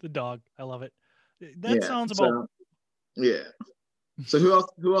 The dog. I love it. That sounds about. Yeah. So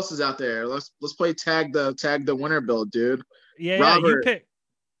who else is out there? Let's play tag the winter build, dude. Yeah, Robert, you pick.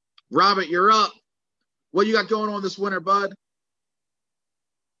 Robert, you're up. What you got going on this winter, bud?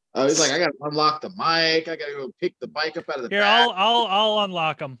 Oh, he's like, I gotta unlock the mic. I gotta go pick the bike up out of the back. I'll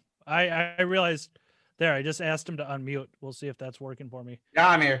unlock him. I realized there. I just asked him to unmute. We'll see if that's working for me. Yeah,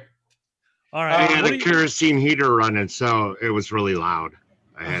 I'm here. All right. I had a kerosene heater running, so it was really loud.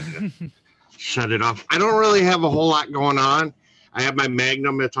 I had to shut it off. I don't really have a whole lot going on. I have my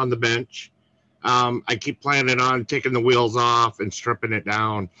Magnum that's on the bench. I keep planning on taking the wheels off and stripping it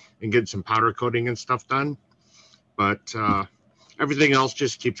down and getting some powder coating and stuff done. But everything else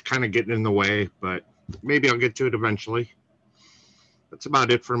just keeps kind of getting in the way, but maybe I'll get to it eventually. That's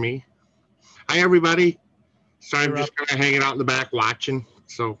about it for me. Hi, everybody. So I'm just kind of hanging out in the back watching.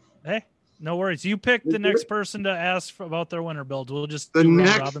 So hey, No worries. You pick the next person to ask about their winter build. We'll just the do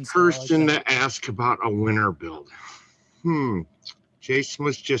next person to ask about a winter build. Jason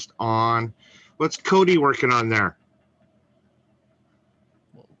was just on. What's Cody working on there?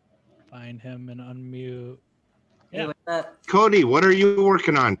 We'll find him and unmute. Hey, what's up? Cody, what are you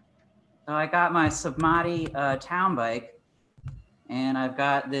working on? So I got my Submati town bike, and I've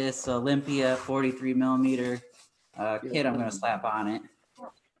got this Olympia 43 millimeter kit I'm going to slap on it.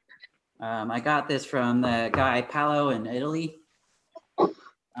 I got this from the guy Paolo in Italy.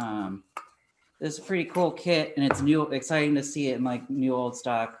 This is a pretty cool kit, and it's new, exciting to see it in like new old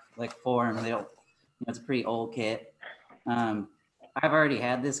stock like form. It's a pretty old kit. I've already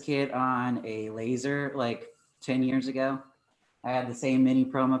had this kit on a laser like 10 years ago. I had the same mini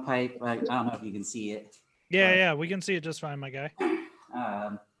Proma pipe, but I don't know if you can see it. Yeah, we can see it just fine, my guy.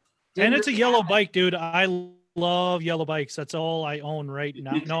 And it's a yellow bike, dude. I love yellow bikes. That's all I own right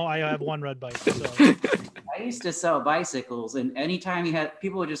now. No, I have one red bike. So. I used to sell bicycles, and anytime you had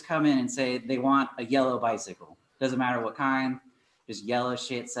people would just come in and say they want a yellow bicycle. Doesn't matter what kind, just yellow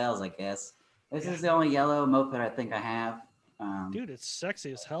shit sells, I guess. This is the only yellow moped I think I have. Dude, it's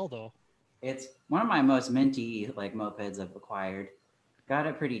sexy as hell, though. It's one of my most minty like mopeds I've acquired. Got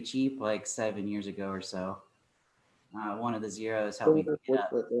it pretty cheap, like 7 years ago or so. One of the zeros helped me pick it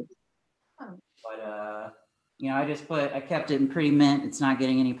up. But I kept it in pretty mint. It's not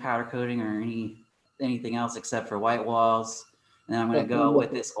getting any powder coating or anything else except for white walls. And then I'm gonna go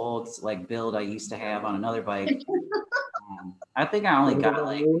with this old like build I used to have on another bike. I think I only got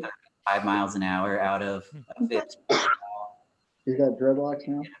like 5 miles an hour out of a 50. You got dreadlocks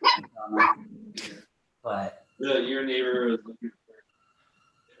now? But your neighbor.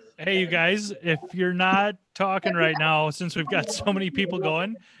 Hey, you guys, if you're not talking right now, since we've got so many people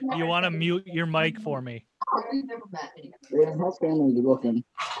going, you want to mute your mic for me. Yeah, how family you looking?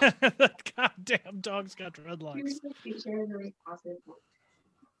 That goddamn dog's got dreadlocks.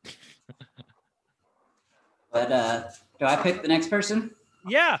 But do I pick the next person?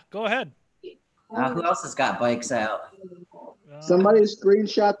 Yeah, go ahead. Who else has got bikes out? Somebody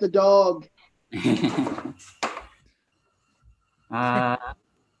screenshot the dog.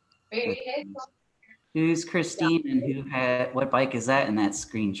 Who's Christine and what bike is that in that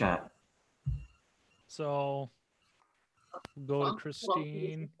screenshot? So go to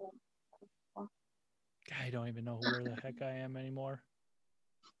Christine. I don't even know where the heck I am anymore.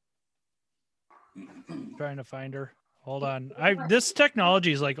 Trying to find her. Hold on. This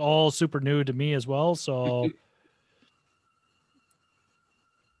technology is like all super new to me as well, so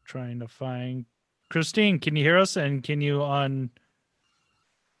trying to find Christine. Can you hear us? And can you unmute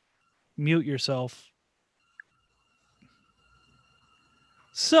yourself?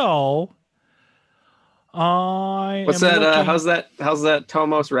 So what's that? How's that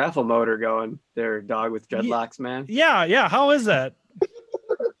Tomos raffle motor going? There, dog with dreadlocks, man. Yeah. How is that?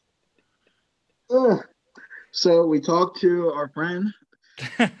 So we talked to our friend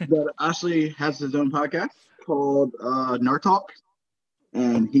that actually has his own podcast called Nartalk,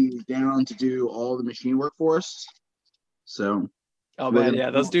 and he's down to do all the machine work for us. So, oh man, yeah,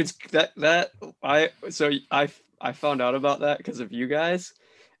 those dudes. I found out about that because of you guys,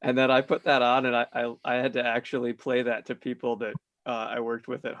 and then I put that on, and I had to actually play that to people that I worked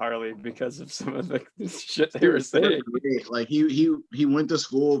with at Harley because of some of the shit they were saying. Like he went to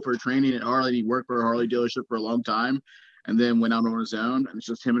school for training at Harley. He worked for a Harley dealership for a long time, and then went out on his own. And it's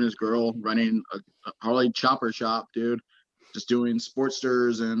just him and his girl running a Harley chopper shop, dude. Just doing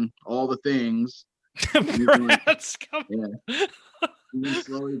Sportsters and all the things. He's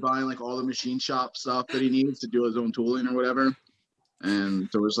slowly buying like all the machine shop stuff that he needs to do his own tooling or whatever. And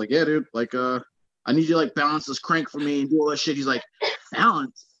so it's like, yeah, dude, like I need you to like balance this crank for me and do all that shit. He's like,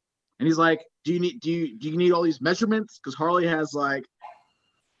 balance. And he's like, do you need all these measurements? Because Harley has like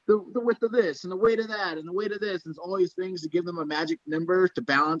the width of this and the weight of that and the weight of this, and all these things to give them a magic number to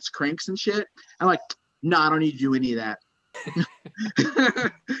balance cranks and shit. I'm like, no, I don't need to do any of that.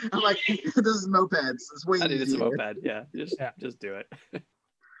 I'm like, this is mopeds. It's way easier. It's a moped. Yeah, just do it.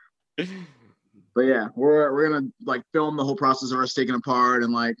 But yeah, we're gonna like film the whole process of us taking apart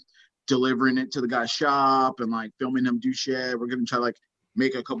and like delivering it to the guy's shop and like filming him do shit. We're gonna try to like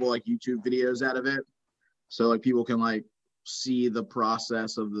make a couple like YouTube videos out of it, so like people can like see the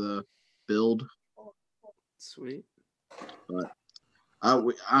process of the build. Sweet. But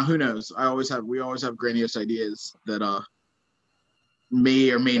who knows? We always have grandiose ideas that may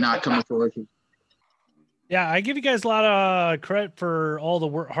or may not come to fruition. Yeah, I give you guys a lot of credit for all the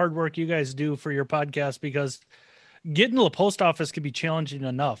hard work you guys do for your podcast, because getting to the post office can be challenging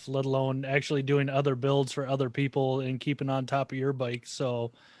enough, let alone actually doing other builds for other people and keeping on top of your bike.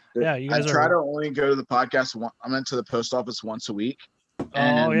 So Yeah, you guys I try to only go to the podcast. I'm into the post office once a week.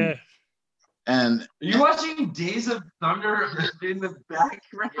 Oh yeah. And are you watching Days of Thunder in the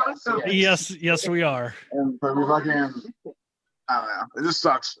background? Yes, we are. But we fucking, I don't know. It just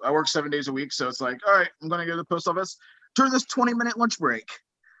sucks. I work 7 days a week, so it's like, all right, I'm gonna go to the post office during this 20-minute lunch break,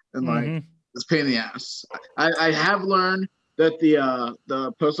 and like it's a pain in the ass. I have learned that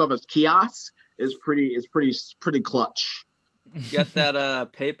the post office kiosk is pretty clutch. You got that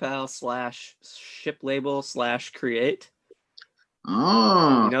PayPal/ship label/create.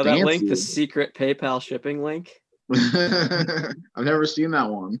 Oh, you know that link, the secret PayPal shipping link? I've never seen that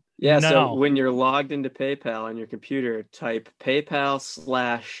one. Yeah, so when you're logged into PayPal on your computer, type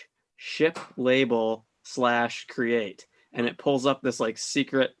PayPal/ship label/create, and it pulls up this like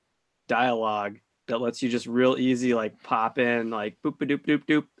secret dialogue that lets you just real easy like pop in like boop a doop doop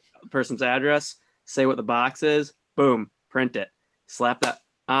doop person's address, say what the box is, boom, print it, slap that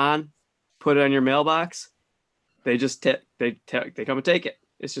on, put it on your mailbox. They just they come and take it.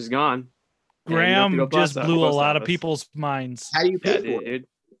 It's just gone. Graham just blew a lot of people's minds. How do you pay for it?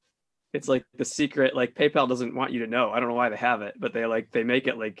 It's like the secret. Like PayPal doesn't want you to know. I don't know why they have it, but they make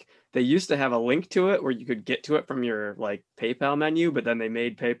it like they used to have a link to it where you could get to it from your like PayPal menu, but then they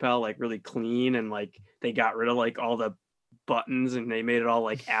made PayPal like really clean and like they got rid of like all the buttons and they made it all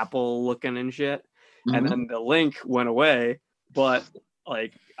like Apple looking and shit. And then the link went away, but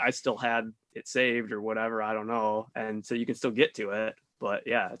like I still had it saved or whatever, I don't know, and so you can still get to it. But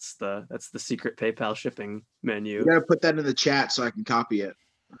yeah, that's the secret PayPal shipping menu. You gotta put that in the chat so I can copy it.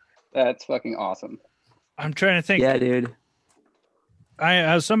 That's fucking awesome. I'm trying to think. Yeah, dude.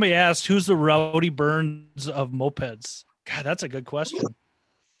 Somebody asked, who's the Rowdy Burns of mopeds? God, that's a good question.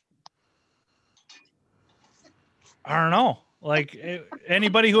 I don't know. Like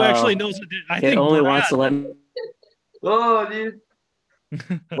anybody who actually knows it, I think only Brad wants to let me. Oh, dude.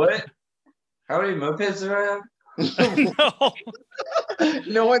 What? How many mopeds do I have?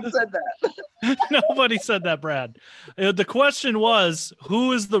 No one said that. Nobody said that, Brad. The question was,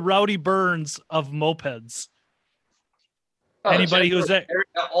 who is the Rowdy Burns of mopeds? Anybody who's that?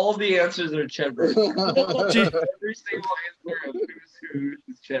 All the answers are Chad Burns. Every single answer of who's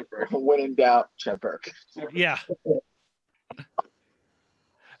Chad Burns. When in doubt, Chad Burke. Yeah.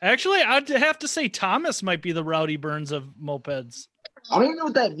 Actually, I'd have to say Thomas might be the Rowdy Burns of mopeds. I don't even know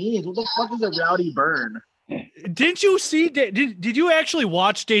what that means. What the fuck is a rowdy burn? Didn't you see? Did you actually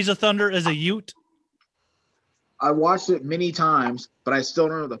watch Days of Thunder as a Ute? I watched it many times, but I still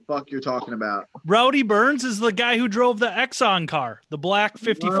don't know what the fuck you're talking about. Rowdy Burns is the guy who drove the Exxon car, the black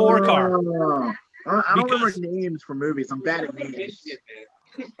 54 car. I don't remember names for movies. I'm bad at names.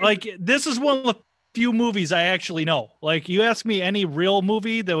 Like, this is one of the few movies I actually know. Like, you ask me any real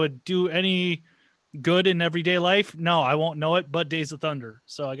movie that would do any good in everyday life, no, I won't know it, but Days of Thunder.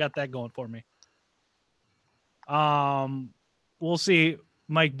 So I got that going for me. We'll see.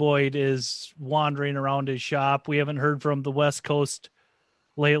 Mike Boyd is wandering around his shop. We haven't heard from the West Coast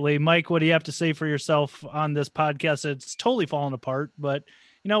lately. Mike, what do you have to say for yourself on this podcast? It's totally falling apart, but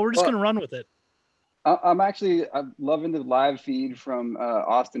we're just going to run with it. I'm loving the live feed from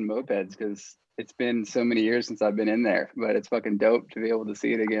Austin Mopeds because it's been so many years since I've been in there, but it's fucking dope to be able to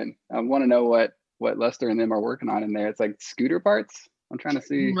see it again. I want to know what Lester and them are working on in there. It's like scooter parts. I'm trying to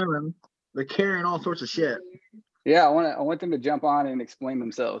see. They're carrying all sorts of shit. Yeah, I want them to jump on and explain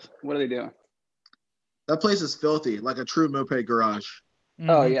themselves. What are they doing? That place is filthy, like a true moped garage. Mm-hmm.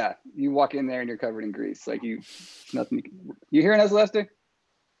 Oh yeah, you walk in there and you're covered in grease. Like nothing. You hearing us, Lester?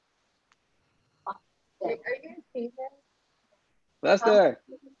 Are you speaking? Lester.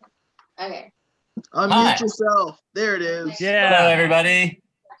 Okay. Unmute yourself. There it is. Yeah. Hello, everybody.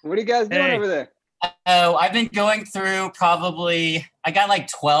 What are you guys doing over there? Oh, I've been going through I got like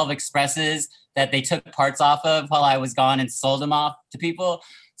 12 Expresses that they took parts off of while I was gone and sold them off to people.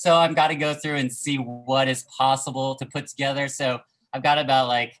 So I've got to go through and see what is possible to put together. So I've got about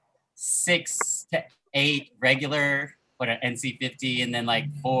like 6 to 8 regular, NC50, and then like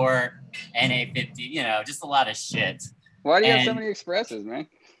 4 NA50, just a lot of shit. Why do you have so many Expresses, man?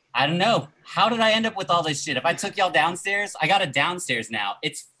 I don't know. How did I end up with all this shit? If I took y'all downstairs, I got a downstairs now.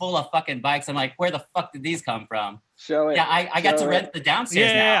 It's full of fucking bikes. I'm like, where the fuck did these come from? Show it. Yeah, I got to rent the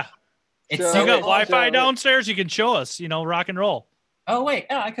downstairs now. Yeah. It's you got Wi-Fi downstairs. You can show us, rock and roll. Oh, wait.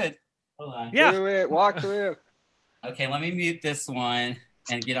 Oh, I could. Hold on. Yeah. Do it. Walk through. Okay, let me mute this one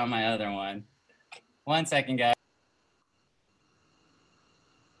and get on my other one. 1 second, guys.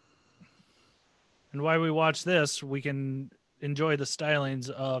 And while we watch this, we can enjoy the stylings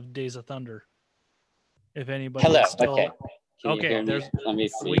of Days of Thunder. If anybody still... Okay. Okay, Let me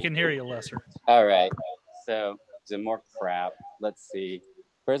see. We can hear you, Lester. All right. So some more crap. Let's see.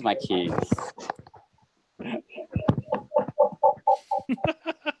 Where's my keys?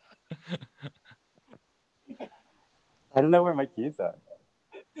 I don't know where my keys are.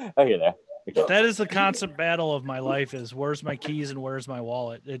 Okay, there. Okay. That is the constant battle of my life: is where's my keys and where's my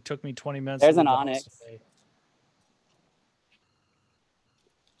wallet. It took me 20 minutes. There's to an leave the Onyx. house today.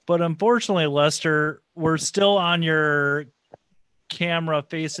 But unfortunately, Lester, we're still on your camera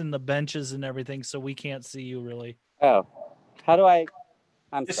facing the benches and everything, so we can't see you really. Oh, how do I?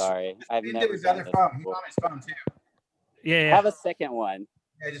 I'm sorry. I've Pinned never to his done other this phone. He's before. on his phone too. Yeah. Have a second one.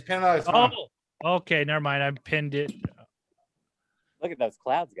 Yeah, just pin it on his phone. Oh, okay. Never mind. I pinned it. Look at those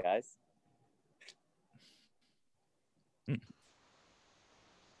clouds, guys.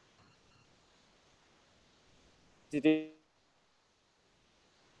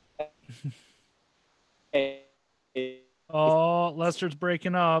 Oh, Lester's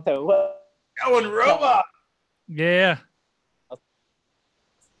breaking up. Going robot. Yeah.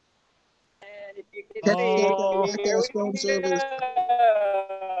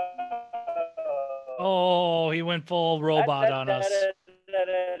 Oh, he went full robot on us.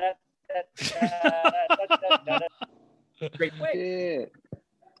 Great. Wait.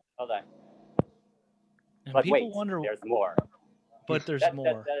 Hold on. And But people wait, wonder, there's more. but there's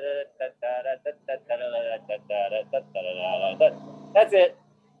more. That's it.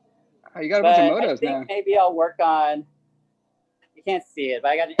 You got a bunch of But I motos think now. maybe I'll work on. You can't see it, but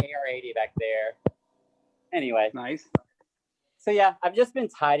I got an AR-80 back there. Anyway. Nice. So yeah, I've just been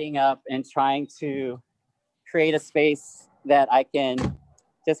tidying up and trying to create a space that I can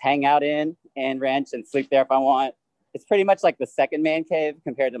just hang out in and ranch and sleep there if I want. It's pretty much like the second man cave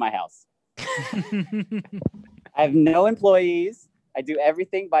compared to my house. I have no employees. I do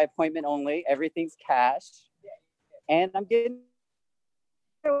everything by appointment only. Everything's cash. And I'm getting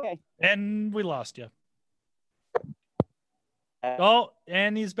okay. And we lost you. Oh,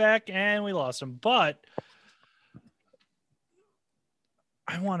 and he's back, and we lost him. But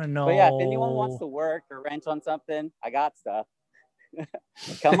I want to know. But yeah, if anyone wants to work or rent on something, I got stuff.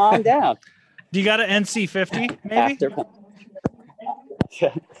 Come on down. Do you got an NC50? Maybe.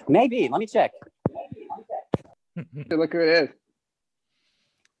 Maybe. Let me check. Hey, look who it is.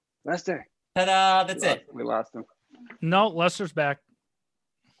 Lester. Ta-da! That's it. We lost him. No, Lester's back.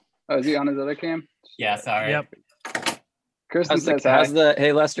 Oh, is he on his other cam? Yeah, sorry. Yep. Kristen says how's the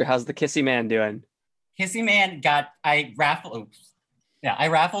hey Lester? How's the Kissy Man doing? Kissy Man I raffled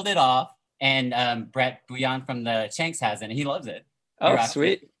it off, and Brett Bouillon from the Chanks has it, and he loves it. Oh,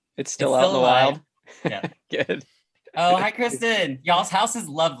 sweet. It's still out in the wild. Yeah. Good. Oh, hi, Kristen. Y'all's house is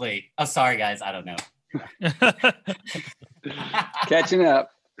lovely. Oh, sorry, guys. I don't know. Catching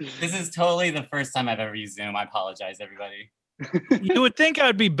up. This is totally the first time I've ever used Zoom. I apologize, everybody. You would think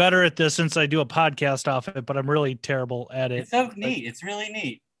I'd be better at this since I do a podcast off it, but I'm really terrible at it. It's so neat. It's really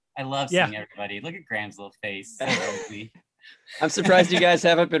neat. I love seeing everybody. Look at Graham's little face. So rosy. I'm surprised you guys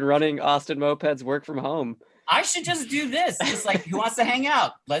haven't been running Austin Mopeds work from home. I should just do this. Just like, who wants to hang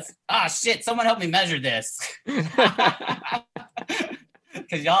out? Shit, someone help me measure this. Because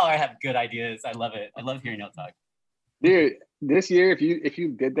y'all have good ideas. I love it. I love hearing y'all talk. Dude, this year, if you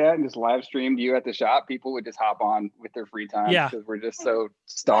did that and just live streamed you at the shop, people would just hop on with their free time. Yeah. Because we're just so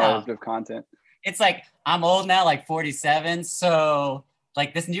starved of content. It's like, I'm old now, like 47. So,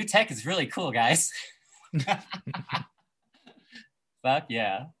 like, this new tech is really cool, guys. Fuck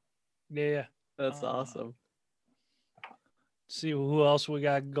yeah. Yeah. That's awesome. See who else we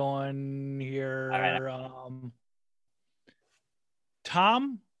got going here. Right.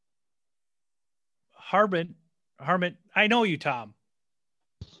 Tom Harmon. I know you, Tom.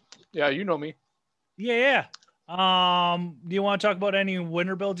 Yeah, you know me. Yeah. Do you want to talk about any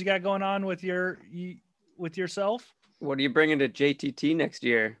winter builds you got going on with yourself? What are you bringing to JTT next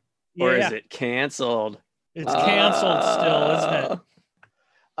year? Or is it canceled? It's canceled still, isn't it?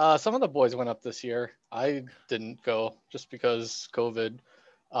 Some of the boys went up this year. I didn't go just because COVID.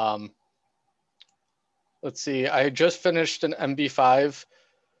 Let's see. I just finished an MB5,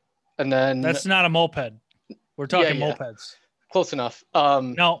 and then that's not a moped. We're talking mopeds. Close enough.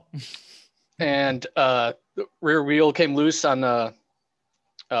 No. And the rear wheel came loose on the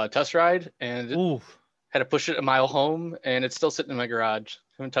test ride, and had to push it a mile home, and it's still sitting in my garage.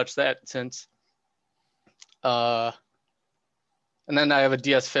 Haven't touched that since. And then I have a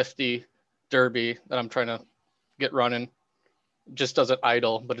DS50 Derby that I'm trying to get running. It just doesn't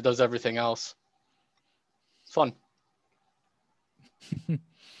idle, but it does everything else. It's fun. Is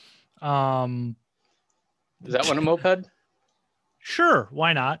that one a moped? Sure,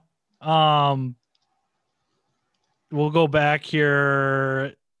 why not? We'll go back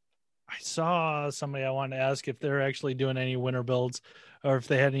here. I saw somebody I wanted to ask if they're actually doing any winter builds or if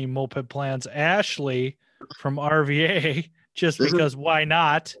they had any moped plans. Ashley from RVA, just because why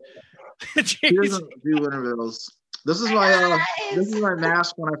not? He doesn't do winter builds. This is my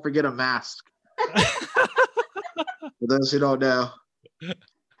mask when I forget a mask. For those who don't know.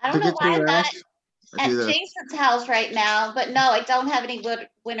 I don't know why I'm not at Jason's house right now, but no, I don't have any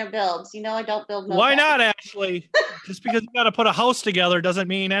winter builds. You know, I don't build mopeds. Why not, Ashley? Just because you got to put a house together doesn't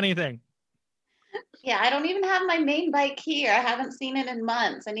mean anything. Yeah, I don't even have my main bike here. I haven't seen it in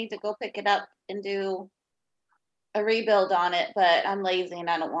months. I need to go pick it up and do a rebuild on it, but I'm lazy and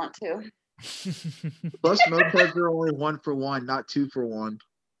I don't want to. Plus, mopeds are only 1 for 1, not 2 for 1.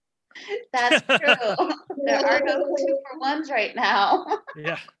 That's true. There are no 2-for-1s right now.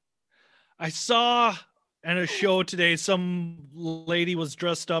 Yeah. I saw in a show today, some lady was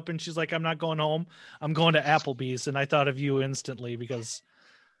dressed up and she's like, I'm not going home. I'm going to Applebee's. And I thought of you instantly because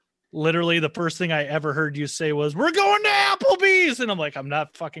literally the first thing I ever heard you say was, we're going to Applebee's. And I'm like, I'm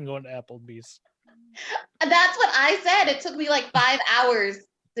not fucking going to Applebee's. That's what I said. It took me like 5 hours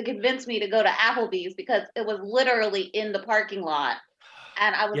to convince me to go to Applebee's because it was literally in the parking lot.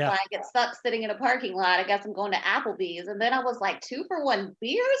 And I was like, it sucks sitting in a parking lot. I guess I'm going to Applebee's. And then I was like, 2-for-1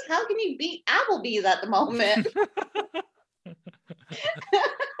 beers? How can you beat Applebee's at the moment?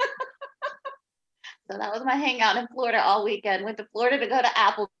 So that was my hangout in Florida all weekend. Went to Florida to go to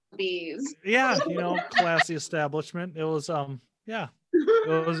Applebee's. Yeah, you know, classy establishment. It was it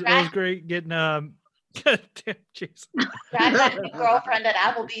was great getting damn Jason. Brad had a new girlfriend at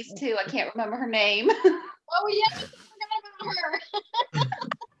Applebee's too. I can't remember her name. Oh yeah, I forgot about her.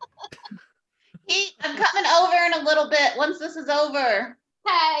 I'm coming over in a little bit once this is over.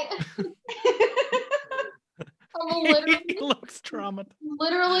 Hey. I'm literally, he looks traumatized.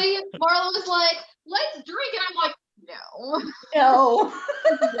 Literally, Marla was like, let's drink. And I'm like, no.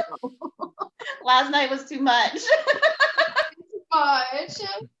 Last night was too much. Too much.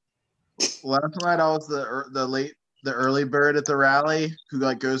 Last night I was the early bird at the rally who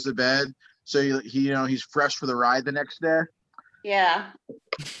like goes to bed. So he's fresh for the ride the next day. Yeah.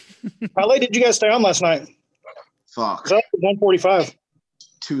 How late did you guys stay on last night? Fuck. 1:45.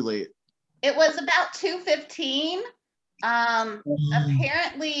 Too late. It was about 2:15.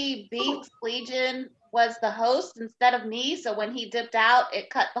 Apparently Binks Legion was the host instead of me. So when he dipped out, it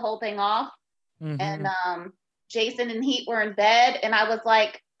cut the whole thing off. Mm-hmm. And Jason and Heat were in bed. And I was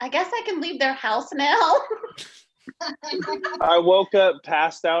like, I guess I can leave their house now. I woke up,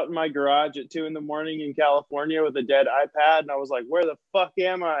 passed out in my garage at 2 a.m. in California with a dead iPad. And I was like, where the fuck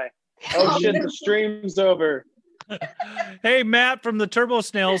am I? Oh shit, the stream's over. Hey, Matt from the Turbo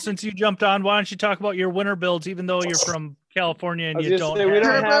Snail, since you jumped on, why don't you talk about your winter builds, even though you're from California and you don't we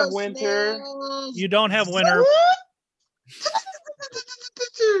don't have winter. You don't have winter.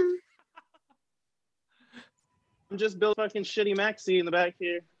 I'm just building fucking shitty maxi in the back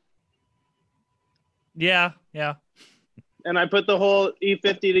here. Yeah. And I put the whole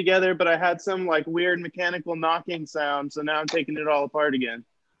E50 together, but I had some like weird mechanical knocking sound, so now I'm taking it all apart again.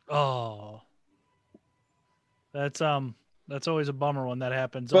 Oh. That's always a bummer when that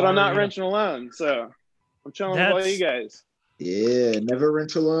happens. But I'm not wrenching alone, so I'm chilling with all you guys. Yeah, never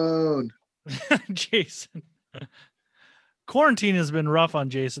wrench alone. Jason. Quarantine has been rough on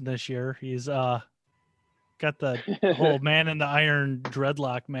Jason this year. He's got the whole man in the iron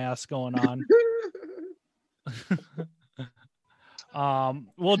dreadlock mask going on.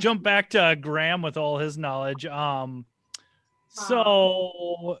 We'll jump back to Graham with all his knowledge.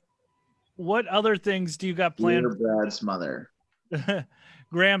 So what other things do you got planned? Dear Brad's mother.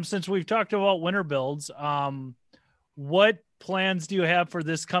 Graham, since we've talked about winter builds, what plans do you have for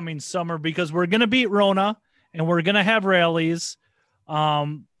this coming summer? Because we're going to beat Rona and we're going to have rallies.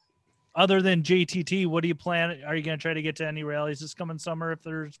 Other than JTT, what do you plan? Are you going to try to get to any rallies this coming summer if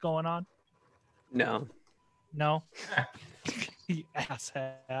there's going on? No. You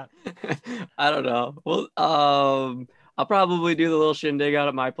asshat. I don't know. Well, I'll probably do the little shindig out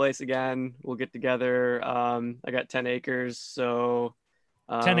at my place again. We'll get together. I got 10 acres, so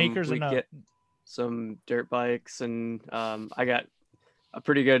 10 acres we get some dirt bikes, and I got a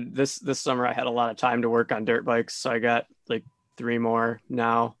pretty good this summer. I had a lot of time to work on dirt bikes, so I got like 3 more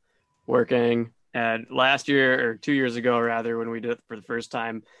now working. And last year, or 2 years ago rather, when we did it for the first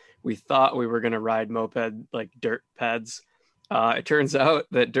time, we thought we were going to ride moped, like dirt peds. It turns out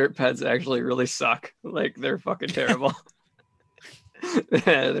that dirt peds actually really suck. Like, they're fucking terrible.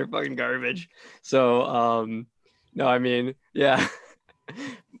 They're fucking garbage. So, no, I mean, yeah.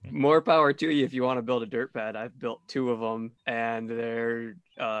 more power to you if you want to build a dirt pad. I've built 2 of them, and they're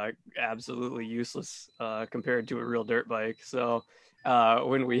absolutely useless compared to a real dirt bike. So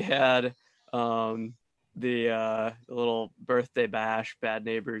when we had the little birthday bash, Bad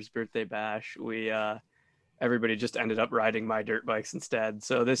Neighbors birthday bash, we everybody just ended up riding my dirt bikes instead.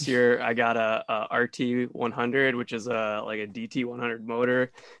 So this year I got a RT 100, which is like a DT 100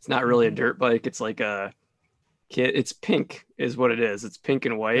 motor. It's not really a dirt bike. It's like a kit. It's pink is what it is. It's pink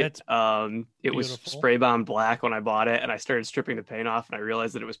and white. It was spray bomb black when I bought it, and I started stripping the paint off, and I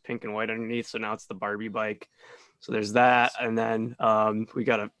realized that it was pink and white underneath. So now it's the Barbie bike. So there's that, and then we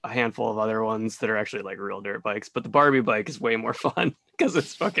got a handful of other ones that are actually like real dirt bikes. But the Barbie bike is way more fun because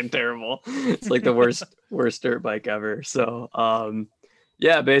it's fucking terrible. It's like the worst dirt bike ever. So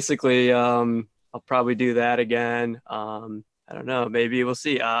yeah, basically I'll probably do that again. I don't know. Maybe we'll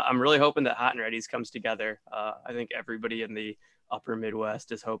see. I'm really hoping that Hot and Ready's comes together. I think everybody in the upper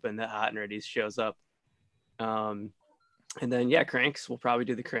Midwest is hoping that Hot and Ready's shows up. And then yeah, Cranks. We'll probably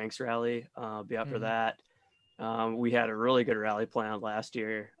do the Cranks rally. Be up for that. We had a really good rally planned last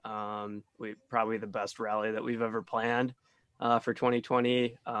year. We probably the best rally that we've ever planned for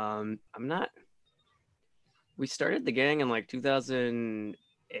 2020. We started the gang in like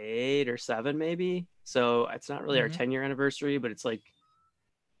 2008 or 7 maybe. So it's not really our 10-year anniversary, but it's like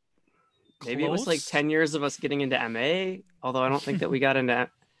maybe it was like 10 years of us getting into MA. Although I don't think that we got into.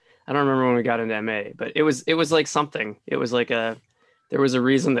 I don't remember when we got into MA, but it was like something. It was like there was a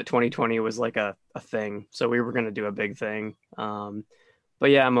reason that 2020 was like a thing. So we were going to do a big thing. But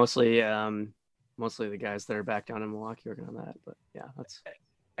yeah, mostly the guys that are back down in Milwaukee working on that. But yeah,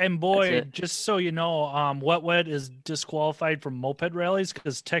 And boy, just so you know, Wet Wet is disqualified from moped rallies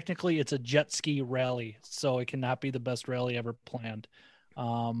because technically it's a jet ski rally. So it cannot be the best rally ever planned.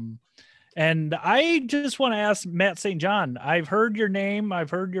 And I just want to ask Matt St. John, I've heard your name. I've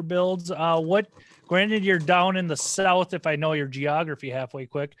heard your builds. Granted, you're down in the South, if I know your geography halfway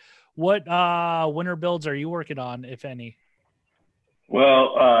quick. What winter builds are you working on, if any?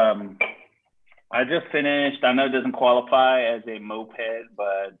 Well, I just finished, I know it doesn't qualify as a moped,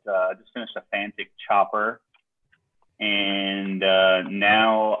 but I just finished a Fantic chopper. And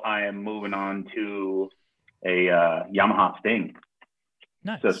now I am moving on to a Yamaha Sting.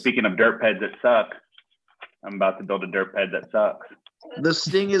 Nice. So speaking of dirt pads that suck, I'm about to build a dirt pad that sucks. The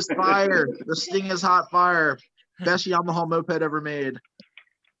Sting is fire. The Sting is hot fire. Best Yamaha moped ever made.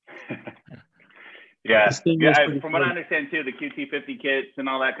 Yeah, from what I understand too, the QT50 kits and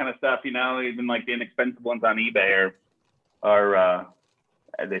all that kind of stuff, you know, even like the inexpensive ones on eBay are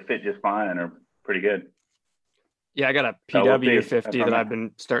they fit just fine and are pretty good. Yeah, I got a PW50 that I've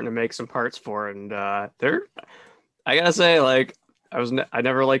been starting to make some parts for, and they're, I gotta say, like I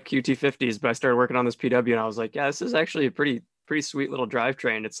never liked QT50s, but I started working on this PW and I was like, yeah, this is actually a pretty sweet little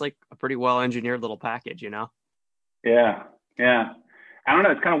drivetrain. It's like a pretty well engineered little package, you know? Yeah. I don't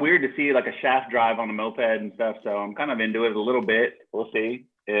know. It's kind of weird to see like a shaft drive on a moped and stuff. So I'm kind of into it a little bit. We'll see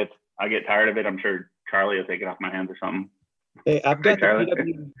if I get tired of it. I'm sure Charlie will take it off my hands or something. Hey, I've got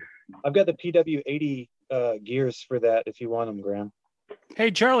the PW80 gears for that if you want them, Graham. Hey,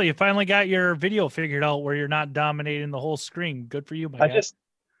 Charlie, you finally got your video figured out where you're not dominating the whole screen. Good for you, my guy.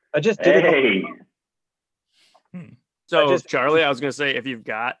 I just did it. So Charlie, I was gonna say if you've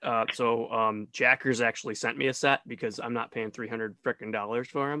got Jackers actually sent me a set because I'm not paying $300 frickin'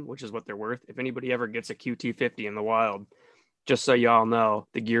 for them, which is what they're worth. If anybody ever gets a QT50 in the wild, just so y'all know,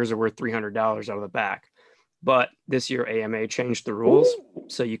 the gears are worth $300 out of the back. But this year AMA changed the rules,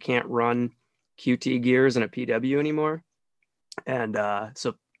 so you can't run QT gears in a PW anymore, and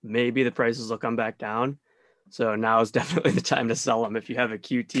so maybe the prices will come back down. So now is definitely the time to sell them if you have a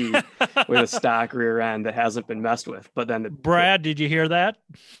QT with a stock rear end that hasn't been messed with. But then Brad, did you hear that?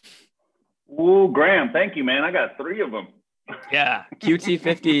 Ooh, Graham, thank you, man. I got 3 of them. Yeah,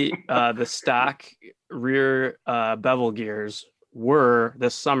 QT50, the stock rear bevel gears were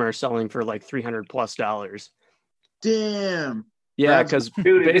this summer selling for like $300+. Damn. Yeah, because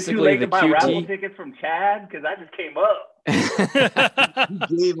dude, is it too late the to buy QT raffle tickets from Chad? Because I just came up.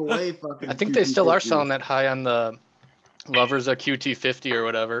 Gave away fucking. I think they still are selling that high on the Lovers of QT50 or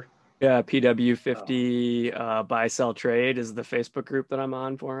whatever. Yeah, PW50 buy sell trade is the Facebook group that I'm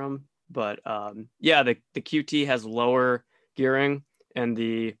on for them. But yeah, the QT has lower gearing, and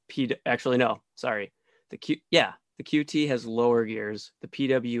the QT has lower gears. The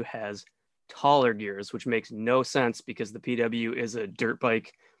PW has taller gears, which makes no sense because the PW is a dirt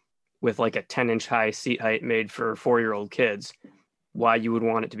bike with like a 10-inch high seat height made for 4-year-old kids. Why you would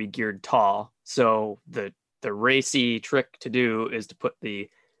want it to be geared tall? So the racy trick to do is to put the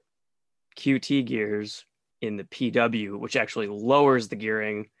QT gears in the PW, which actually lowers the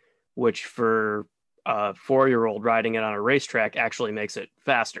gearing, which for a 4-year-old riding it on a racetrack actually makes it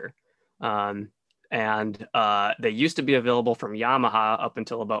faster. And they used to be available from Yamaha up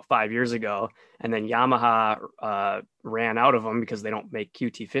until about 5 years ago. And then Yamaha ran out of them because they don't make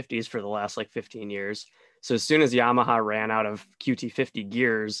QT50s for the last like 15 years. So as soon as Yamaha ran out of QT50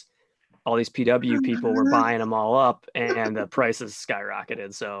 gears, all these PW people were buying them all up and the prices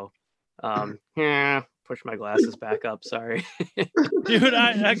skyrocketed. So push my glasses back up. Sorry. Dude,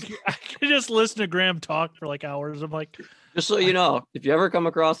 I could just listen to Graham talk for like hours. I'm like, just so you know, if you ever come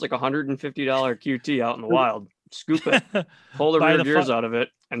across like $150 QT out in the wild, scoop it, pull the rear gears out of it,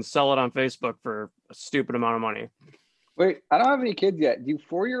 and sell it on Facebook for a stupid amount of money. Wait, I don't have any kids yet. Do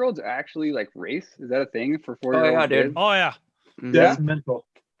 4-year-olds actually like race? Is that a thing for 4-year-olds? Oh yeah, dude. Kids? Oh yeah. That's mental.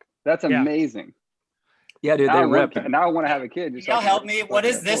 That's amazing. Yeah, dude. They rip. Now I want to have a kid. Just Y'all help me. What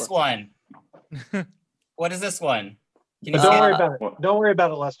is this one? What is this one? Can you Don't see worry it? about it. Don't worry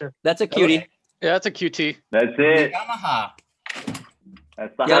about it, Lester. That's a cutie. Okay. Yeah, that's a QT. That's it. Yamaha.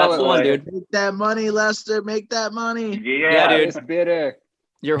 That's the That's the one, dude. Make that money, Lester. Make that money. Yeah, dude. It's bitter.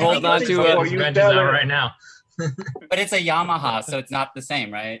 You're holding on to Ben's out right now. But it's a Yamaha, so it's not the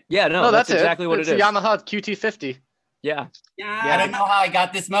same, right? Yeah, no, that's exactly what it's it is. a Yamaha QT50. Yeah. I don't know how I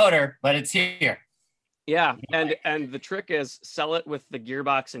got this motor, but it's here. Yeah, and the trick is sell it with the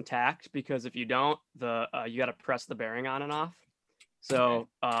gearbox intact, because if you don't, you got to press the bearing on and off. So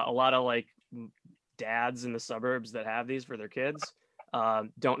a lot of like dads in the suburbs that have these for their kids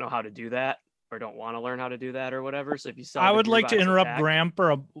don't know how to do that, or don't want to learn how to do that, or whatever. So if you sell, I would like to interrupt Graham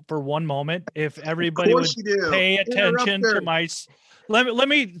for one moment. If everybody would pay attention to my. Let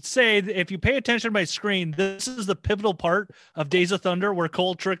me say, if you pay attention to my screen, this is the pivotal part of Days of Thunder where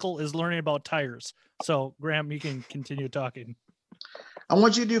Cole Trickle is learning about tires. So, Graham, you can continue talking. I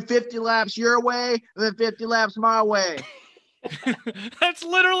want you to do 50 laps your way and then 50 laps my way. That's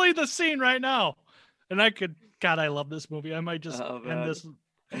literally the scene right now. And God, I love this movie. I might just end this.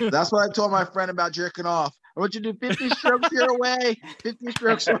 That's what I told my friend about jerking off. I want you to do 50 strokes your way, 50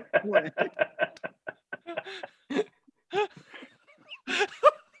 strokes my way.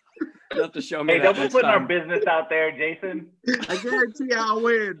 You have to show me. Hey, that don't be next putting our time. business out there, Jason. I guarantee I'll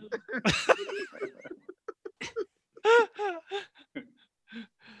win.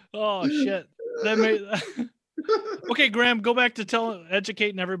 Oh shit! Okay, Graham, go back to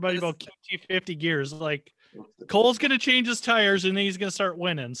educating everybody about QT50 gears. Like, Cole's gonna change his tires and then he's gonna start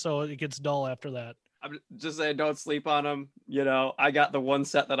winning, so it gets dull after that. I'm just saying, don't sleep on them. You know, I got the one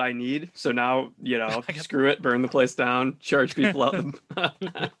set that I need, so now screw it, burn the place down, charge people up.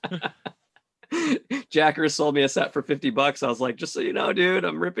 Jacker sold me a set for $50. I was like, just so you know, dude,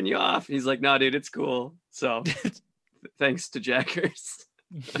 I'm ripping you off. He's like, no, dude, it's cool. So thanks to Jackers.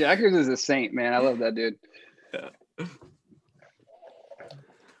 Jackers is a saint, man. I love that dude. Yeah.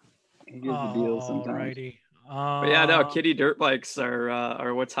 He gives the deals sometimes. But yeah, no, kiddie dirt bikes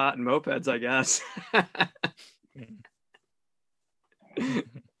are what's hot in mopeds, I guess.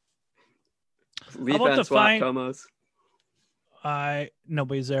 Leaf and swap Tomos.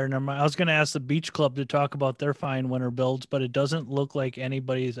 Nobody's there. Never mind. I was going to ask the Beach Club to talk about their fine winter builds, but it doesn't look like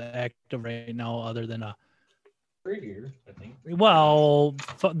anybody's active right now other than here, I think. Well,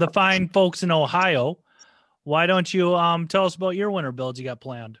 the fine folks in Ohio. Why don't you tell us about your winter builds you got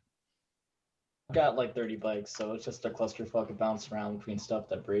planned? I've got like 30 bikes, so it's just a clusterfuck of bouncing around between stuff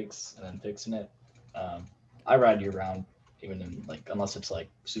that breaks and then fixing it. I ride year round, even in unless it's like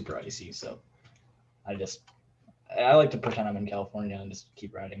super icy. So I like to pretend I'm in California and just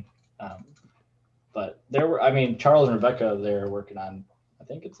keep riding. But Charles and Rebecca, they're working on, I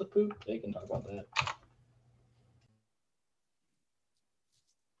think it's the poop. They can talk about that.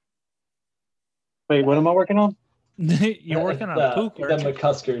 Wait, what am I working on? You're working on a poop. The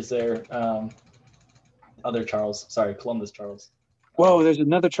McCuskers there. Other Charles. Sorry, Columbus Charles. Whoa, there's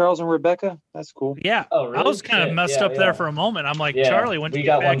another Charles and Rebecca? That's cool. Yeah. Oh, really? I was kind of messed up there for a moment. I'm like, Charlie, when we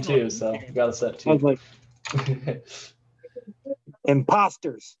got one too, so we got a set too. I was like,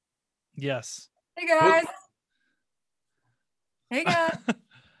 imposters. Yes. Hey guys. Hey guys.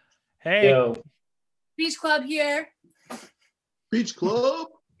 Hey. Yo. Beach Club here. Beach Club.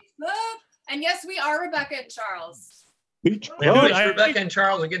 And yes, we are Rebecca and Charles. Rebecca and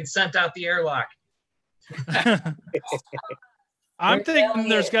Charles are getting sent out the airlock. I'm thinking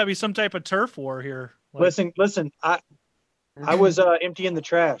there's got to be some type of turf war here. Listen. I was emptying the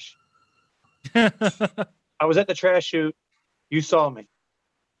trash. I was at the trash chute. You saw me.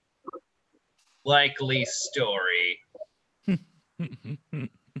 Likely story.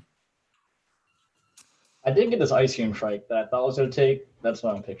 I did get this ice cream trike that I thought was going to take. That's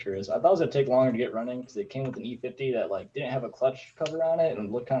what my picture is. I thought it was going to take longer to get running because it came with an E50 that like didn't have a clutch cover on it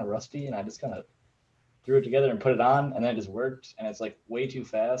and looked kind of rusty. And I just kind of threw it together and put it on, and then it just worked. And it's like way too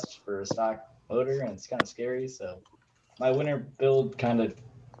fast for a stock motor, and it's kind of scary. So my winter build kind of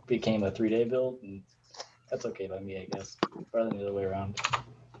became a 3-day build, and that's okay by me, I guess, rather than the other way around.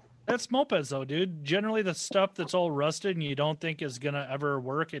 That's mopeds though, dude. Generally the stuff that's all rusted and you don't think is gonna ever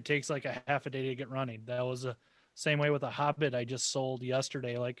work, it takes like a half a day to get running. That was the same way with a Hobbit I just sold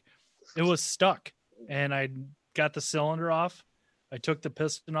yesterday. Like it was stuck and I got the cylinder off. I took the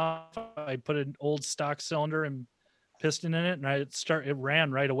piston off. I put an old stock cylinder and piston in it, and it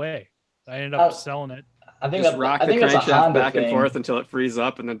ran right away. I ended up selling it. I think just rock the crankshaft back and forth until it frees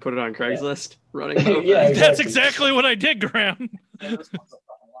up, and then put it on Craigslist. Running. Yeah, exactly. That's exactly what I did, Graham.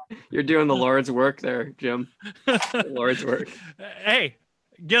 You're doing the Lord's work there, Jim. Lord's work. Hey,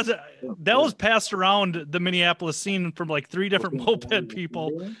 guess that was passed around the Minneapolis scene from like 3 different moped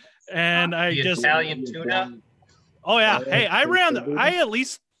people, and I the just Italian tuna. Oh yeah, hey, I at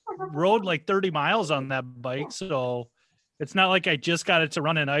least rode like 30 miles on that bike, so it's not like I just got it to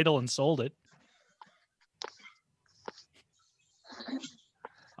run in idle and sold it.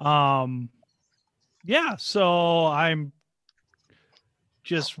 Yeah, so I'm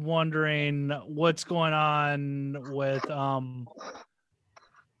just wondering what's going on with I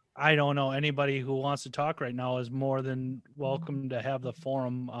don't know, anybody who wants to talk right now is more than welcome to have the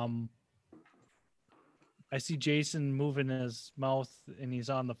forum. I see Jason moving his mouth and he's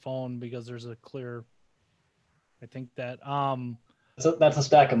on the phone because there's a clear, I think that that's a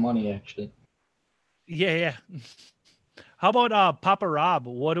stack of money actually. Yeah. How about Papa Rob?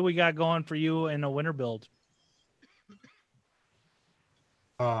 What do we got going for you in a winter build?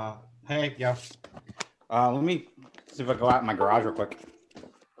 Hey, yo. Let me see if I go out in my garage real quick.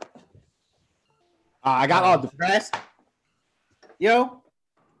 I got all depressed. Yo.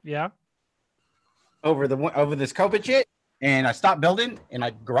 Yeah. Over this COVID shit, and I stopped building, and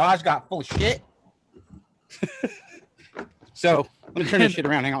my garage got full of shit. So let me turn this shit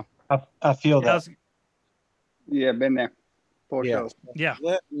around. Hang on. I feel that. Yeah, been there. Yeah.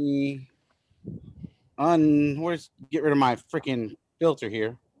 Let me get rid of my freaking filter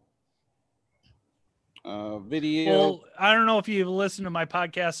here. Video. Well, I don't know if you've listened to my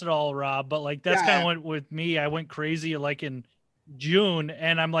podcast at all, Rob, but like that's kind of what with me. I went crazy like in June,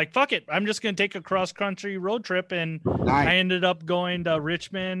 and I'm like, fuck it, I'm just gonna take a cross country road trip, and I ended up going to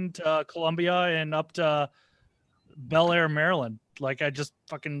Richmond, Columbia, and up to Bel Air, Maryland. Like I just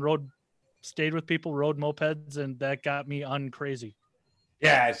fucking stayed with people, rode mopeds, and that got me uncrazy.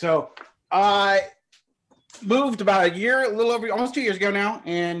 Yeah, so I moved about a year, a little over, almost 2 years ago now,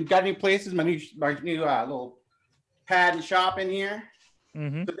 and got new places. My new little pad and shop in here.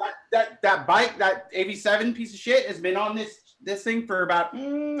 Mm-hmm. So that bike, that AV7 piece of shit, has been on this thing for about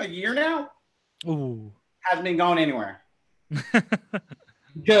a year now. Ooh, hasn't been going anywhere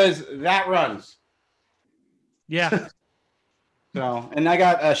because that runs. Yeah. So, and I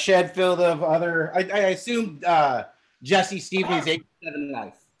got a shed filled of other. I assumed Jesse Stevens' 87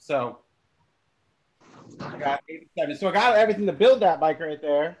 life. So I got 87. So I got everything to build that bike right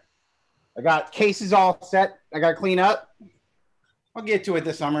there. I got cases all set. I got to clean up. I'll get to it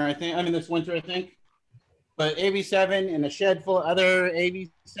this summer, I think. I mean, this winter, I think. But AV7 and a shed full of other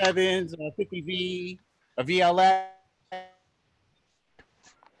AV7s, a 50V, a VLS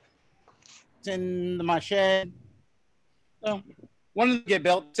in my shed. So one of them get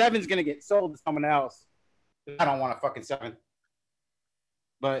built. 7's going to get sold to someone else. I don't want a fucking 7.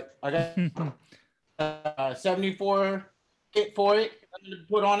 But I got 74 kit for it. I'm going to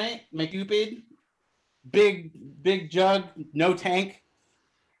put on it. Make stupid. Big jug. No tank.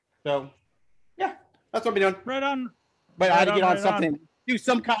 So, yeah. That's what I'm doing. Right on. But I had to get on something. Do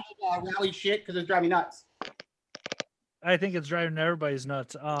some kind of rally shit because it's driving me nuts. I think it's driving everybody's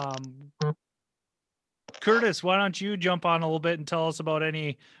nuts. Curtis, why don't you jump on a little bit and tell us about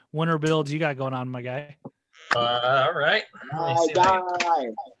any winter builds you got going on, my guy? All right. Pop you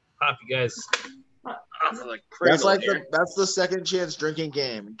guys. That's the second chance drinking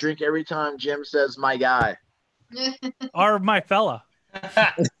game. Drink every time Jim says "my guy" or "my fella."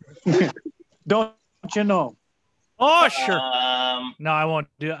 Don't you know? Oh, sure. No, I won't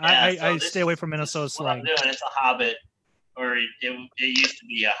do it. I stay away from Minnesota slang. I'm doing. It's a Hobbit, or it used to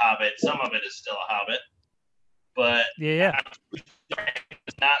be a Hobbit. Some of it is still a Hobbit, but yeah,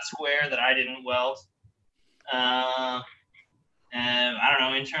 it's not square that I didn't weld. And I don't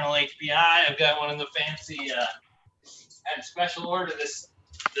know, internal HPI. I've got one of the fancy. Had special order this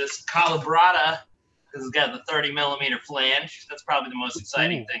Calabrata because it's got the 30 millimeter flange. That's probably the most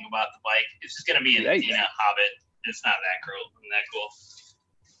exciting thing about the bike. It's just gonna be an Athena Hobbit. It's not that cool.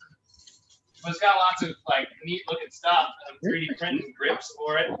 But it's got lots of like neat looking stuff. I'm 3D printing grips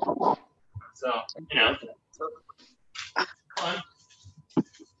for it. So, fun.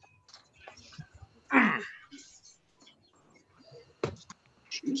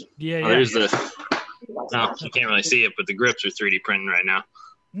 Yeah. There's the. No, you can't really see it, but the grips are 3D printing right now.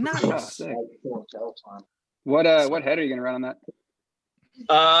 Nice. What head are you gonna run on that?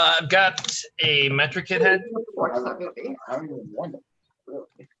 I've got a metric kit head.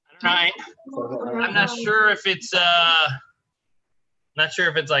 I'm not sure if it's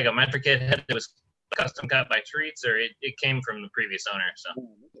like a metric kit head that was custom cut by Treats or it came from the previous owner. So.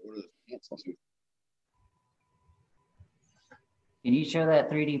 Can you show that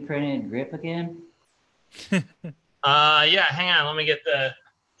 3D printed grip again? Yeah, hang on. Let me get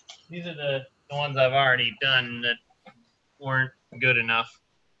these are the ones I've already done that weren't good enough.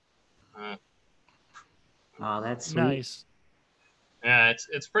 Oh, that's sweet. Nice. Yeah,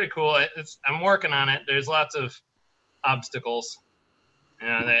 it's pretty cool. I'm working on it. There's lots of obstacles. You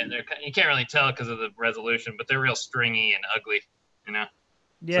can't really tell because of the resolution, but they're real stringy and ugly.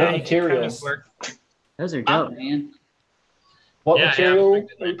 Yeah. What materials? Those are dope, man. What material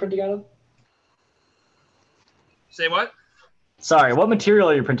are you printing out of? Say what? Sorry, what material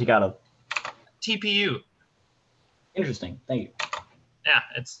are you printing out of? TPU. Interesting. Thank you. Yeah,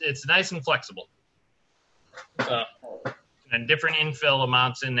 it's nice and flexible. So, and different infill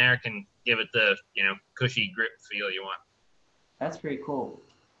amounts in there can give it the cushy grip feel you want. That's pretty cool.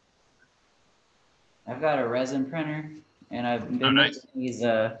 I've got a resin printer, and I've been making these.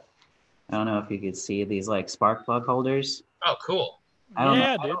 I don't know if you could see these like spark plug holders. Oh, cool.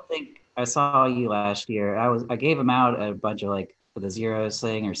 I don't think I saw you last year. I gave them out a bunch of like for the Zeros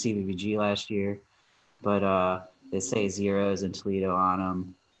thing or CVVG last year, but they say Zeros in Toledo on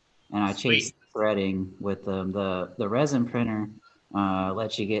them, and I chased threading with them. The resin printer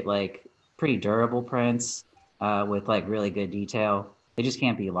lets you get like pretty durable prints with like really good detail. They just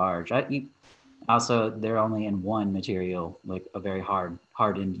can't be large. Also, they're only in one material, like a very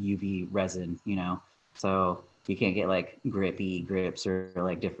hardened UV resin, so you can't get like grippy grips or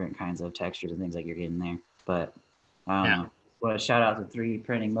like different kinds of textures and things like you're getting there. But I don't know. Well, shout out to 3D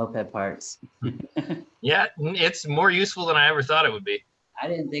printing moped parts. Yeah, it's more useful than I ever thought it would be. I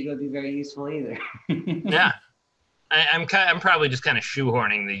didn't think it would be very useful either. Yeah, I'm probably just kind of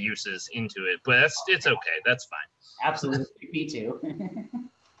shoehorning the uses into it, but it's okay. That's fine. Absolutely, me too.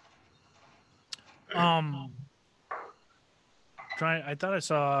 I thought I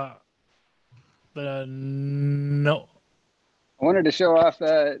saw, but no. I wanted to show off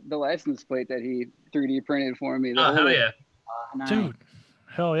the license plate that he 3D printed for me. Oh, hell yeah. Dude,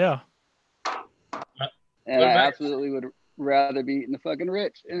 hell yeah. And I absolutely would rather be eating the fucking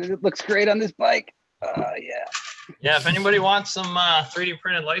rich. And it looks great on this bike. Yeah. Yeah, if anybody wants some 3D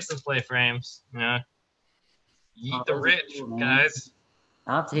printed license plate frames, eat the rich, cool, guys.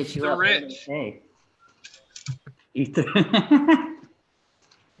 I'll have to hit you the up. Rich. Hey. Eat the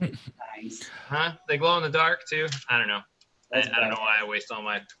Nice. Huh? They glow in the dark too? I don't know. I don't know why I waste all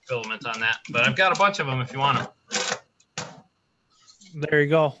my filaments on that, but I've got a bunch of them if you want them. There you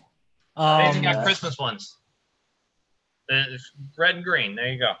go. I even got Christmas ones. Red and green.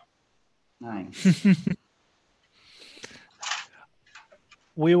 There you go. Nice.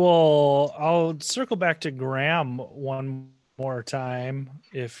 I'll circle back to Graham one more time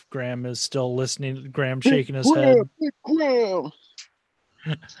if Graham is still listening. Graham shaking his head.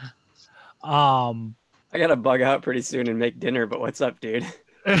 I gotta bug out pretty soon and make dinner, but what's up, dude?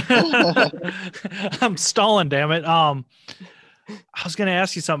 I'm stalling, damn it. I was gonna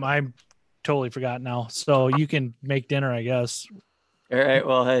ask you something. I totally forgot now. So you can make dinner, I guess. All right.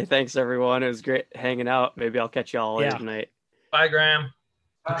 Well, hey, thanks everyone. It was great hanging out. Maybe I'll catch y'all later tonight. Bye, Graham.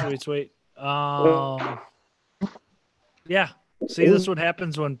 Sweet. Yeah. See, this is what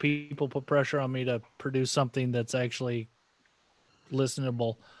happens when people put pressure on me to produce something that's actually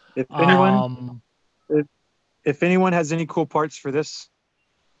listenable. If anyone has any cool parts for this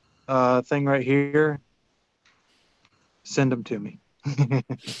thing right here, send them to me.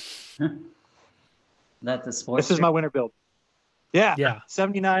 That the sports. This is my winter build. Yeah. Yeah.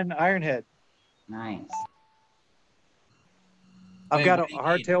 79 Ironhead. Nice. I've got a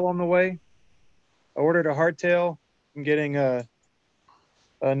hardtail on the way. I ordered a hardtail. I'm getting a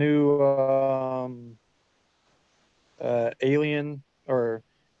new alien or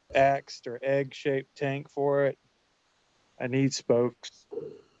axed or egg-shaped tank for it. I need spokes.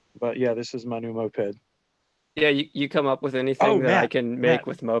 But yeah, this is my new moped. Yeah, you come up with anything that I can make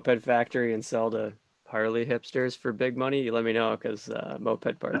with Moped Factory and sell to Harley hipsters for big money, you let me know because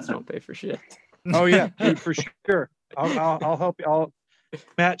moped parts don't pay for shit. Oh yeah, dude, for sure. I'll help you.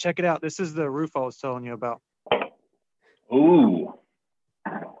 Matt, check it out. This is the roof I was telling you about. Ooh.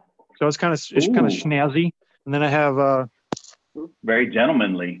 So it's kind of snazzy, and then I have very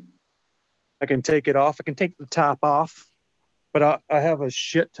gentlemanly. I can take it off. I can take the top off, but I have a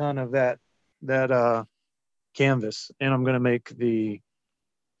shit ton of that canvas, and I'm gonna make the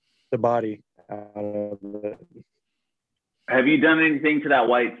body out of it. Have you done anything to that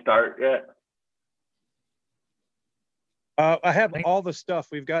white start yet? I have all the stuff.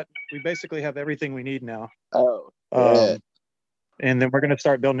 We basically have everything we need now. Oh, yeah. And then we're gonna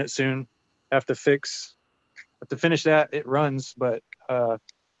start building it soon. Have to finish that. It runs, but I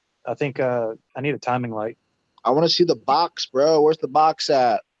think I need a timing light. I want to see the box, bro. Where's the box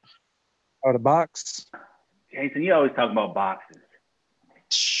at? Oh, the box. Jason, you always talk about boxes.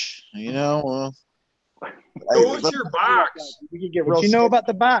 You know, what's your box? We can get what you know about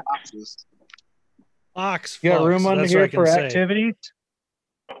the box? Box. You got room under here for activities?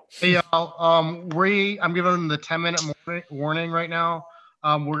 Hey y'all, I'm giving them the 10-minute warning right now.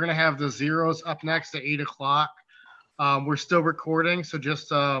 We're gonna have the zeros up next at 8:00. We're still recording, so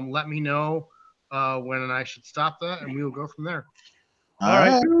just let me know when I should stop that, and we will go from there. All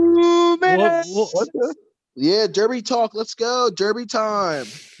right. 2 minutes. Yeah, Derby talk. Let's go. Derby time.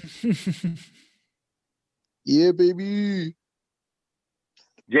 Yeah, baby.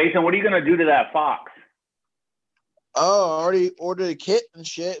 Jason, what are you gonna do to that fox? Oh, I already ordered a kit and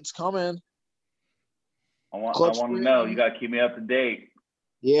shit. It's coming. I want to know. You gotta keep me up to date.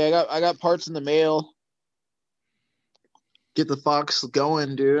 Yeah, I got parts in the mail. Get the fox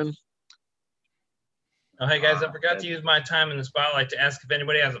going, dude. Oh, hey guys, I forgot to use my time in the spotlight to ask if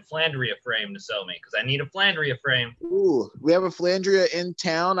anybody has a Flandria frame to sell me because I need a Flandria frame. Ooh, we have a Flandria in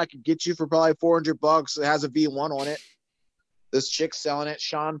town. I could get you for probably $400. It has a V1 on it. This chick's selling it.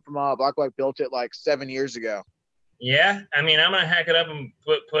 Sean from Black White built it like 7 years ago. Yeah, I mean, I'm gonna hack it up and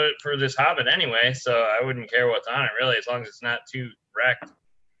put it for this Hobbit anyway, so I wouldn't care what's on it really, as long as it's not too wrecked.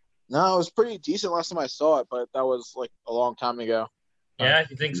 No, it was pretty decent last time I saw it, but that was like a long time ago. Yeah,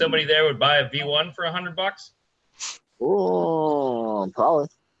 you think somebody there would buy a V1 for $100? Oh, probably.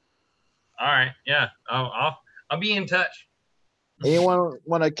 All right, yeah, I'll be in touch. Anyone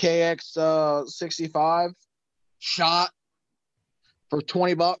want a KX 65 shot for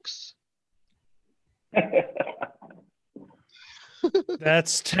 $20?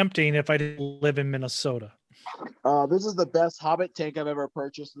 That's tempting if I didn't live in Minnesota. This is the best Hobbit tank I've ever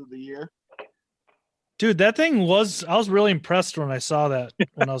purchased of the year. Dude, that thing I was really impressed when I saw that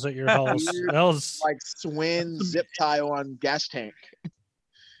when I was at your house. That was like Swin zip tie on gas tank.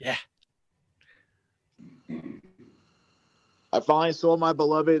 Yeah. I finally sold my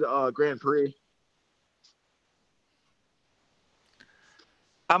beloved Grand Prix.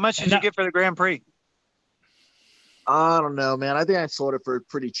 How much did you get for the Grand Prix? I don't know, man. I think I sold it for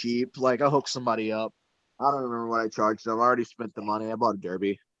pretty cheap. Like I hooked somebody up. I don't remember what I charged them. I already spent the money. I bought a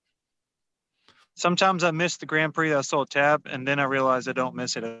Derby. Sometimes I miss the Grand Prix that I sold Tab, and then I realize I don't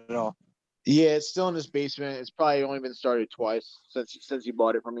miss it at all. Yeah, it's still in his basement. It's probably only been started twice since he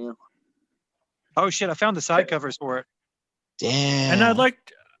bought it from you. Oh shit! I found the side covers for it. Damn. And I'd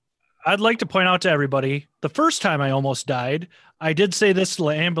like to point out to everybody, the first time I almost died, I did say this to the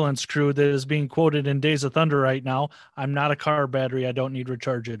ambulance crew that is being quoted in Days of Thunder right now. I'm not a car battery. I don't need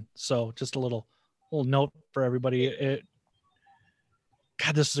recharging. So just a little note for everybody.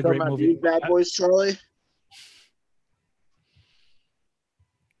 God, this is a great movie. Bad Boys, Charlie.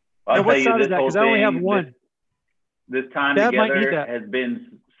 I'll what tell you, side this is that? whole Because I only have thing, one. This time Dad might need together that. has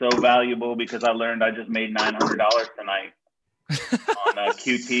been so valuable because I learned I just made $900 tonight on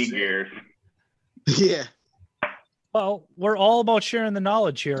QT gear. Yeah. Well, we're all about sharing the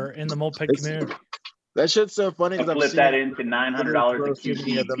knowledge here in the moped community. That shit's so funny I because flipped that into $900 of QT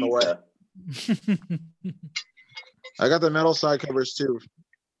pizza. I got the metal side covers too.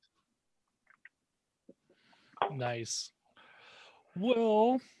 Nice.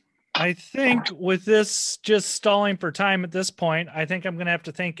 Well, I think with this just stalling for time at this point, I think I'm going to have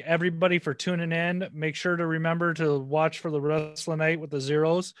to thank everybody for tuning in. Make sure to remember to watch for the Wrestling Night with the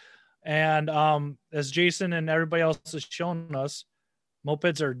Zeros. And as Jason and everybody else has shown us,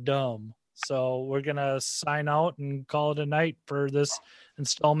 mopeds are dumb. So we're going to sign out and call it a night for this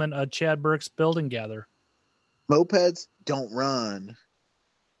installment of Chad Burke's Build and Gather. Mopeds don't run.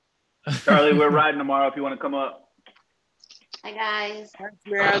 Charlie, we're riding tomorrow if you want to come up. Hi, guys.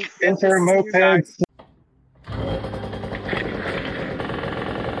 Man, enter mopeds.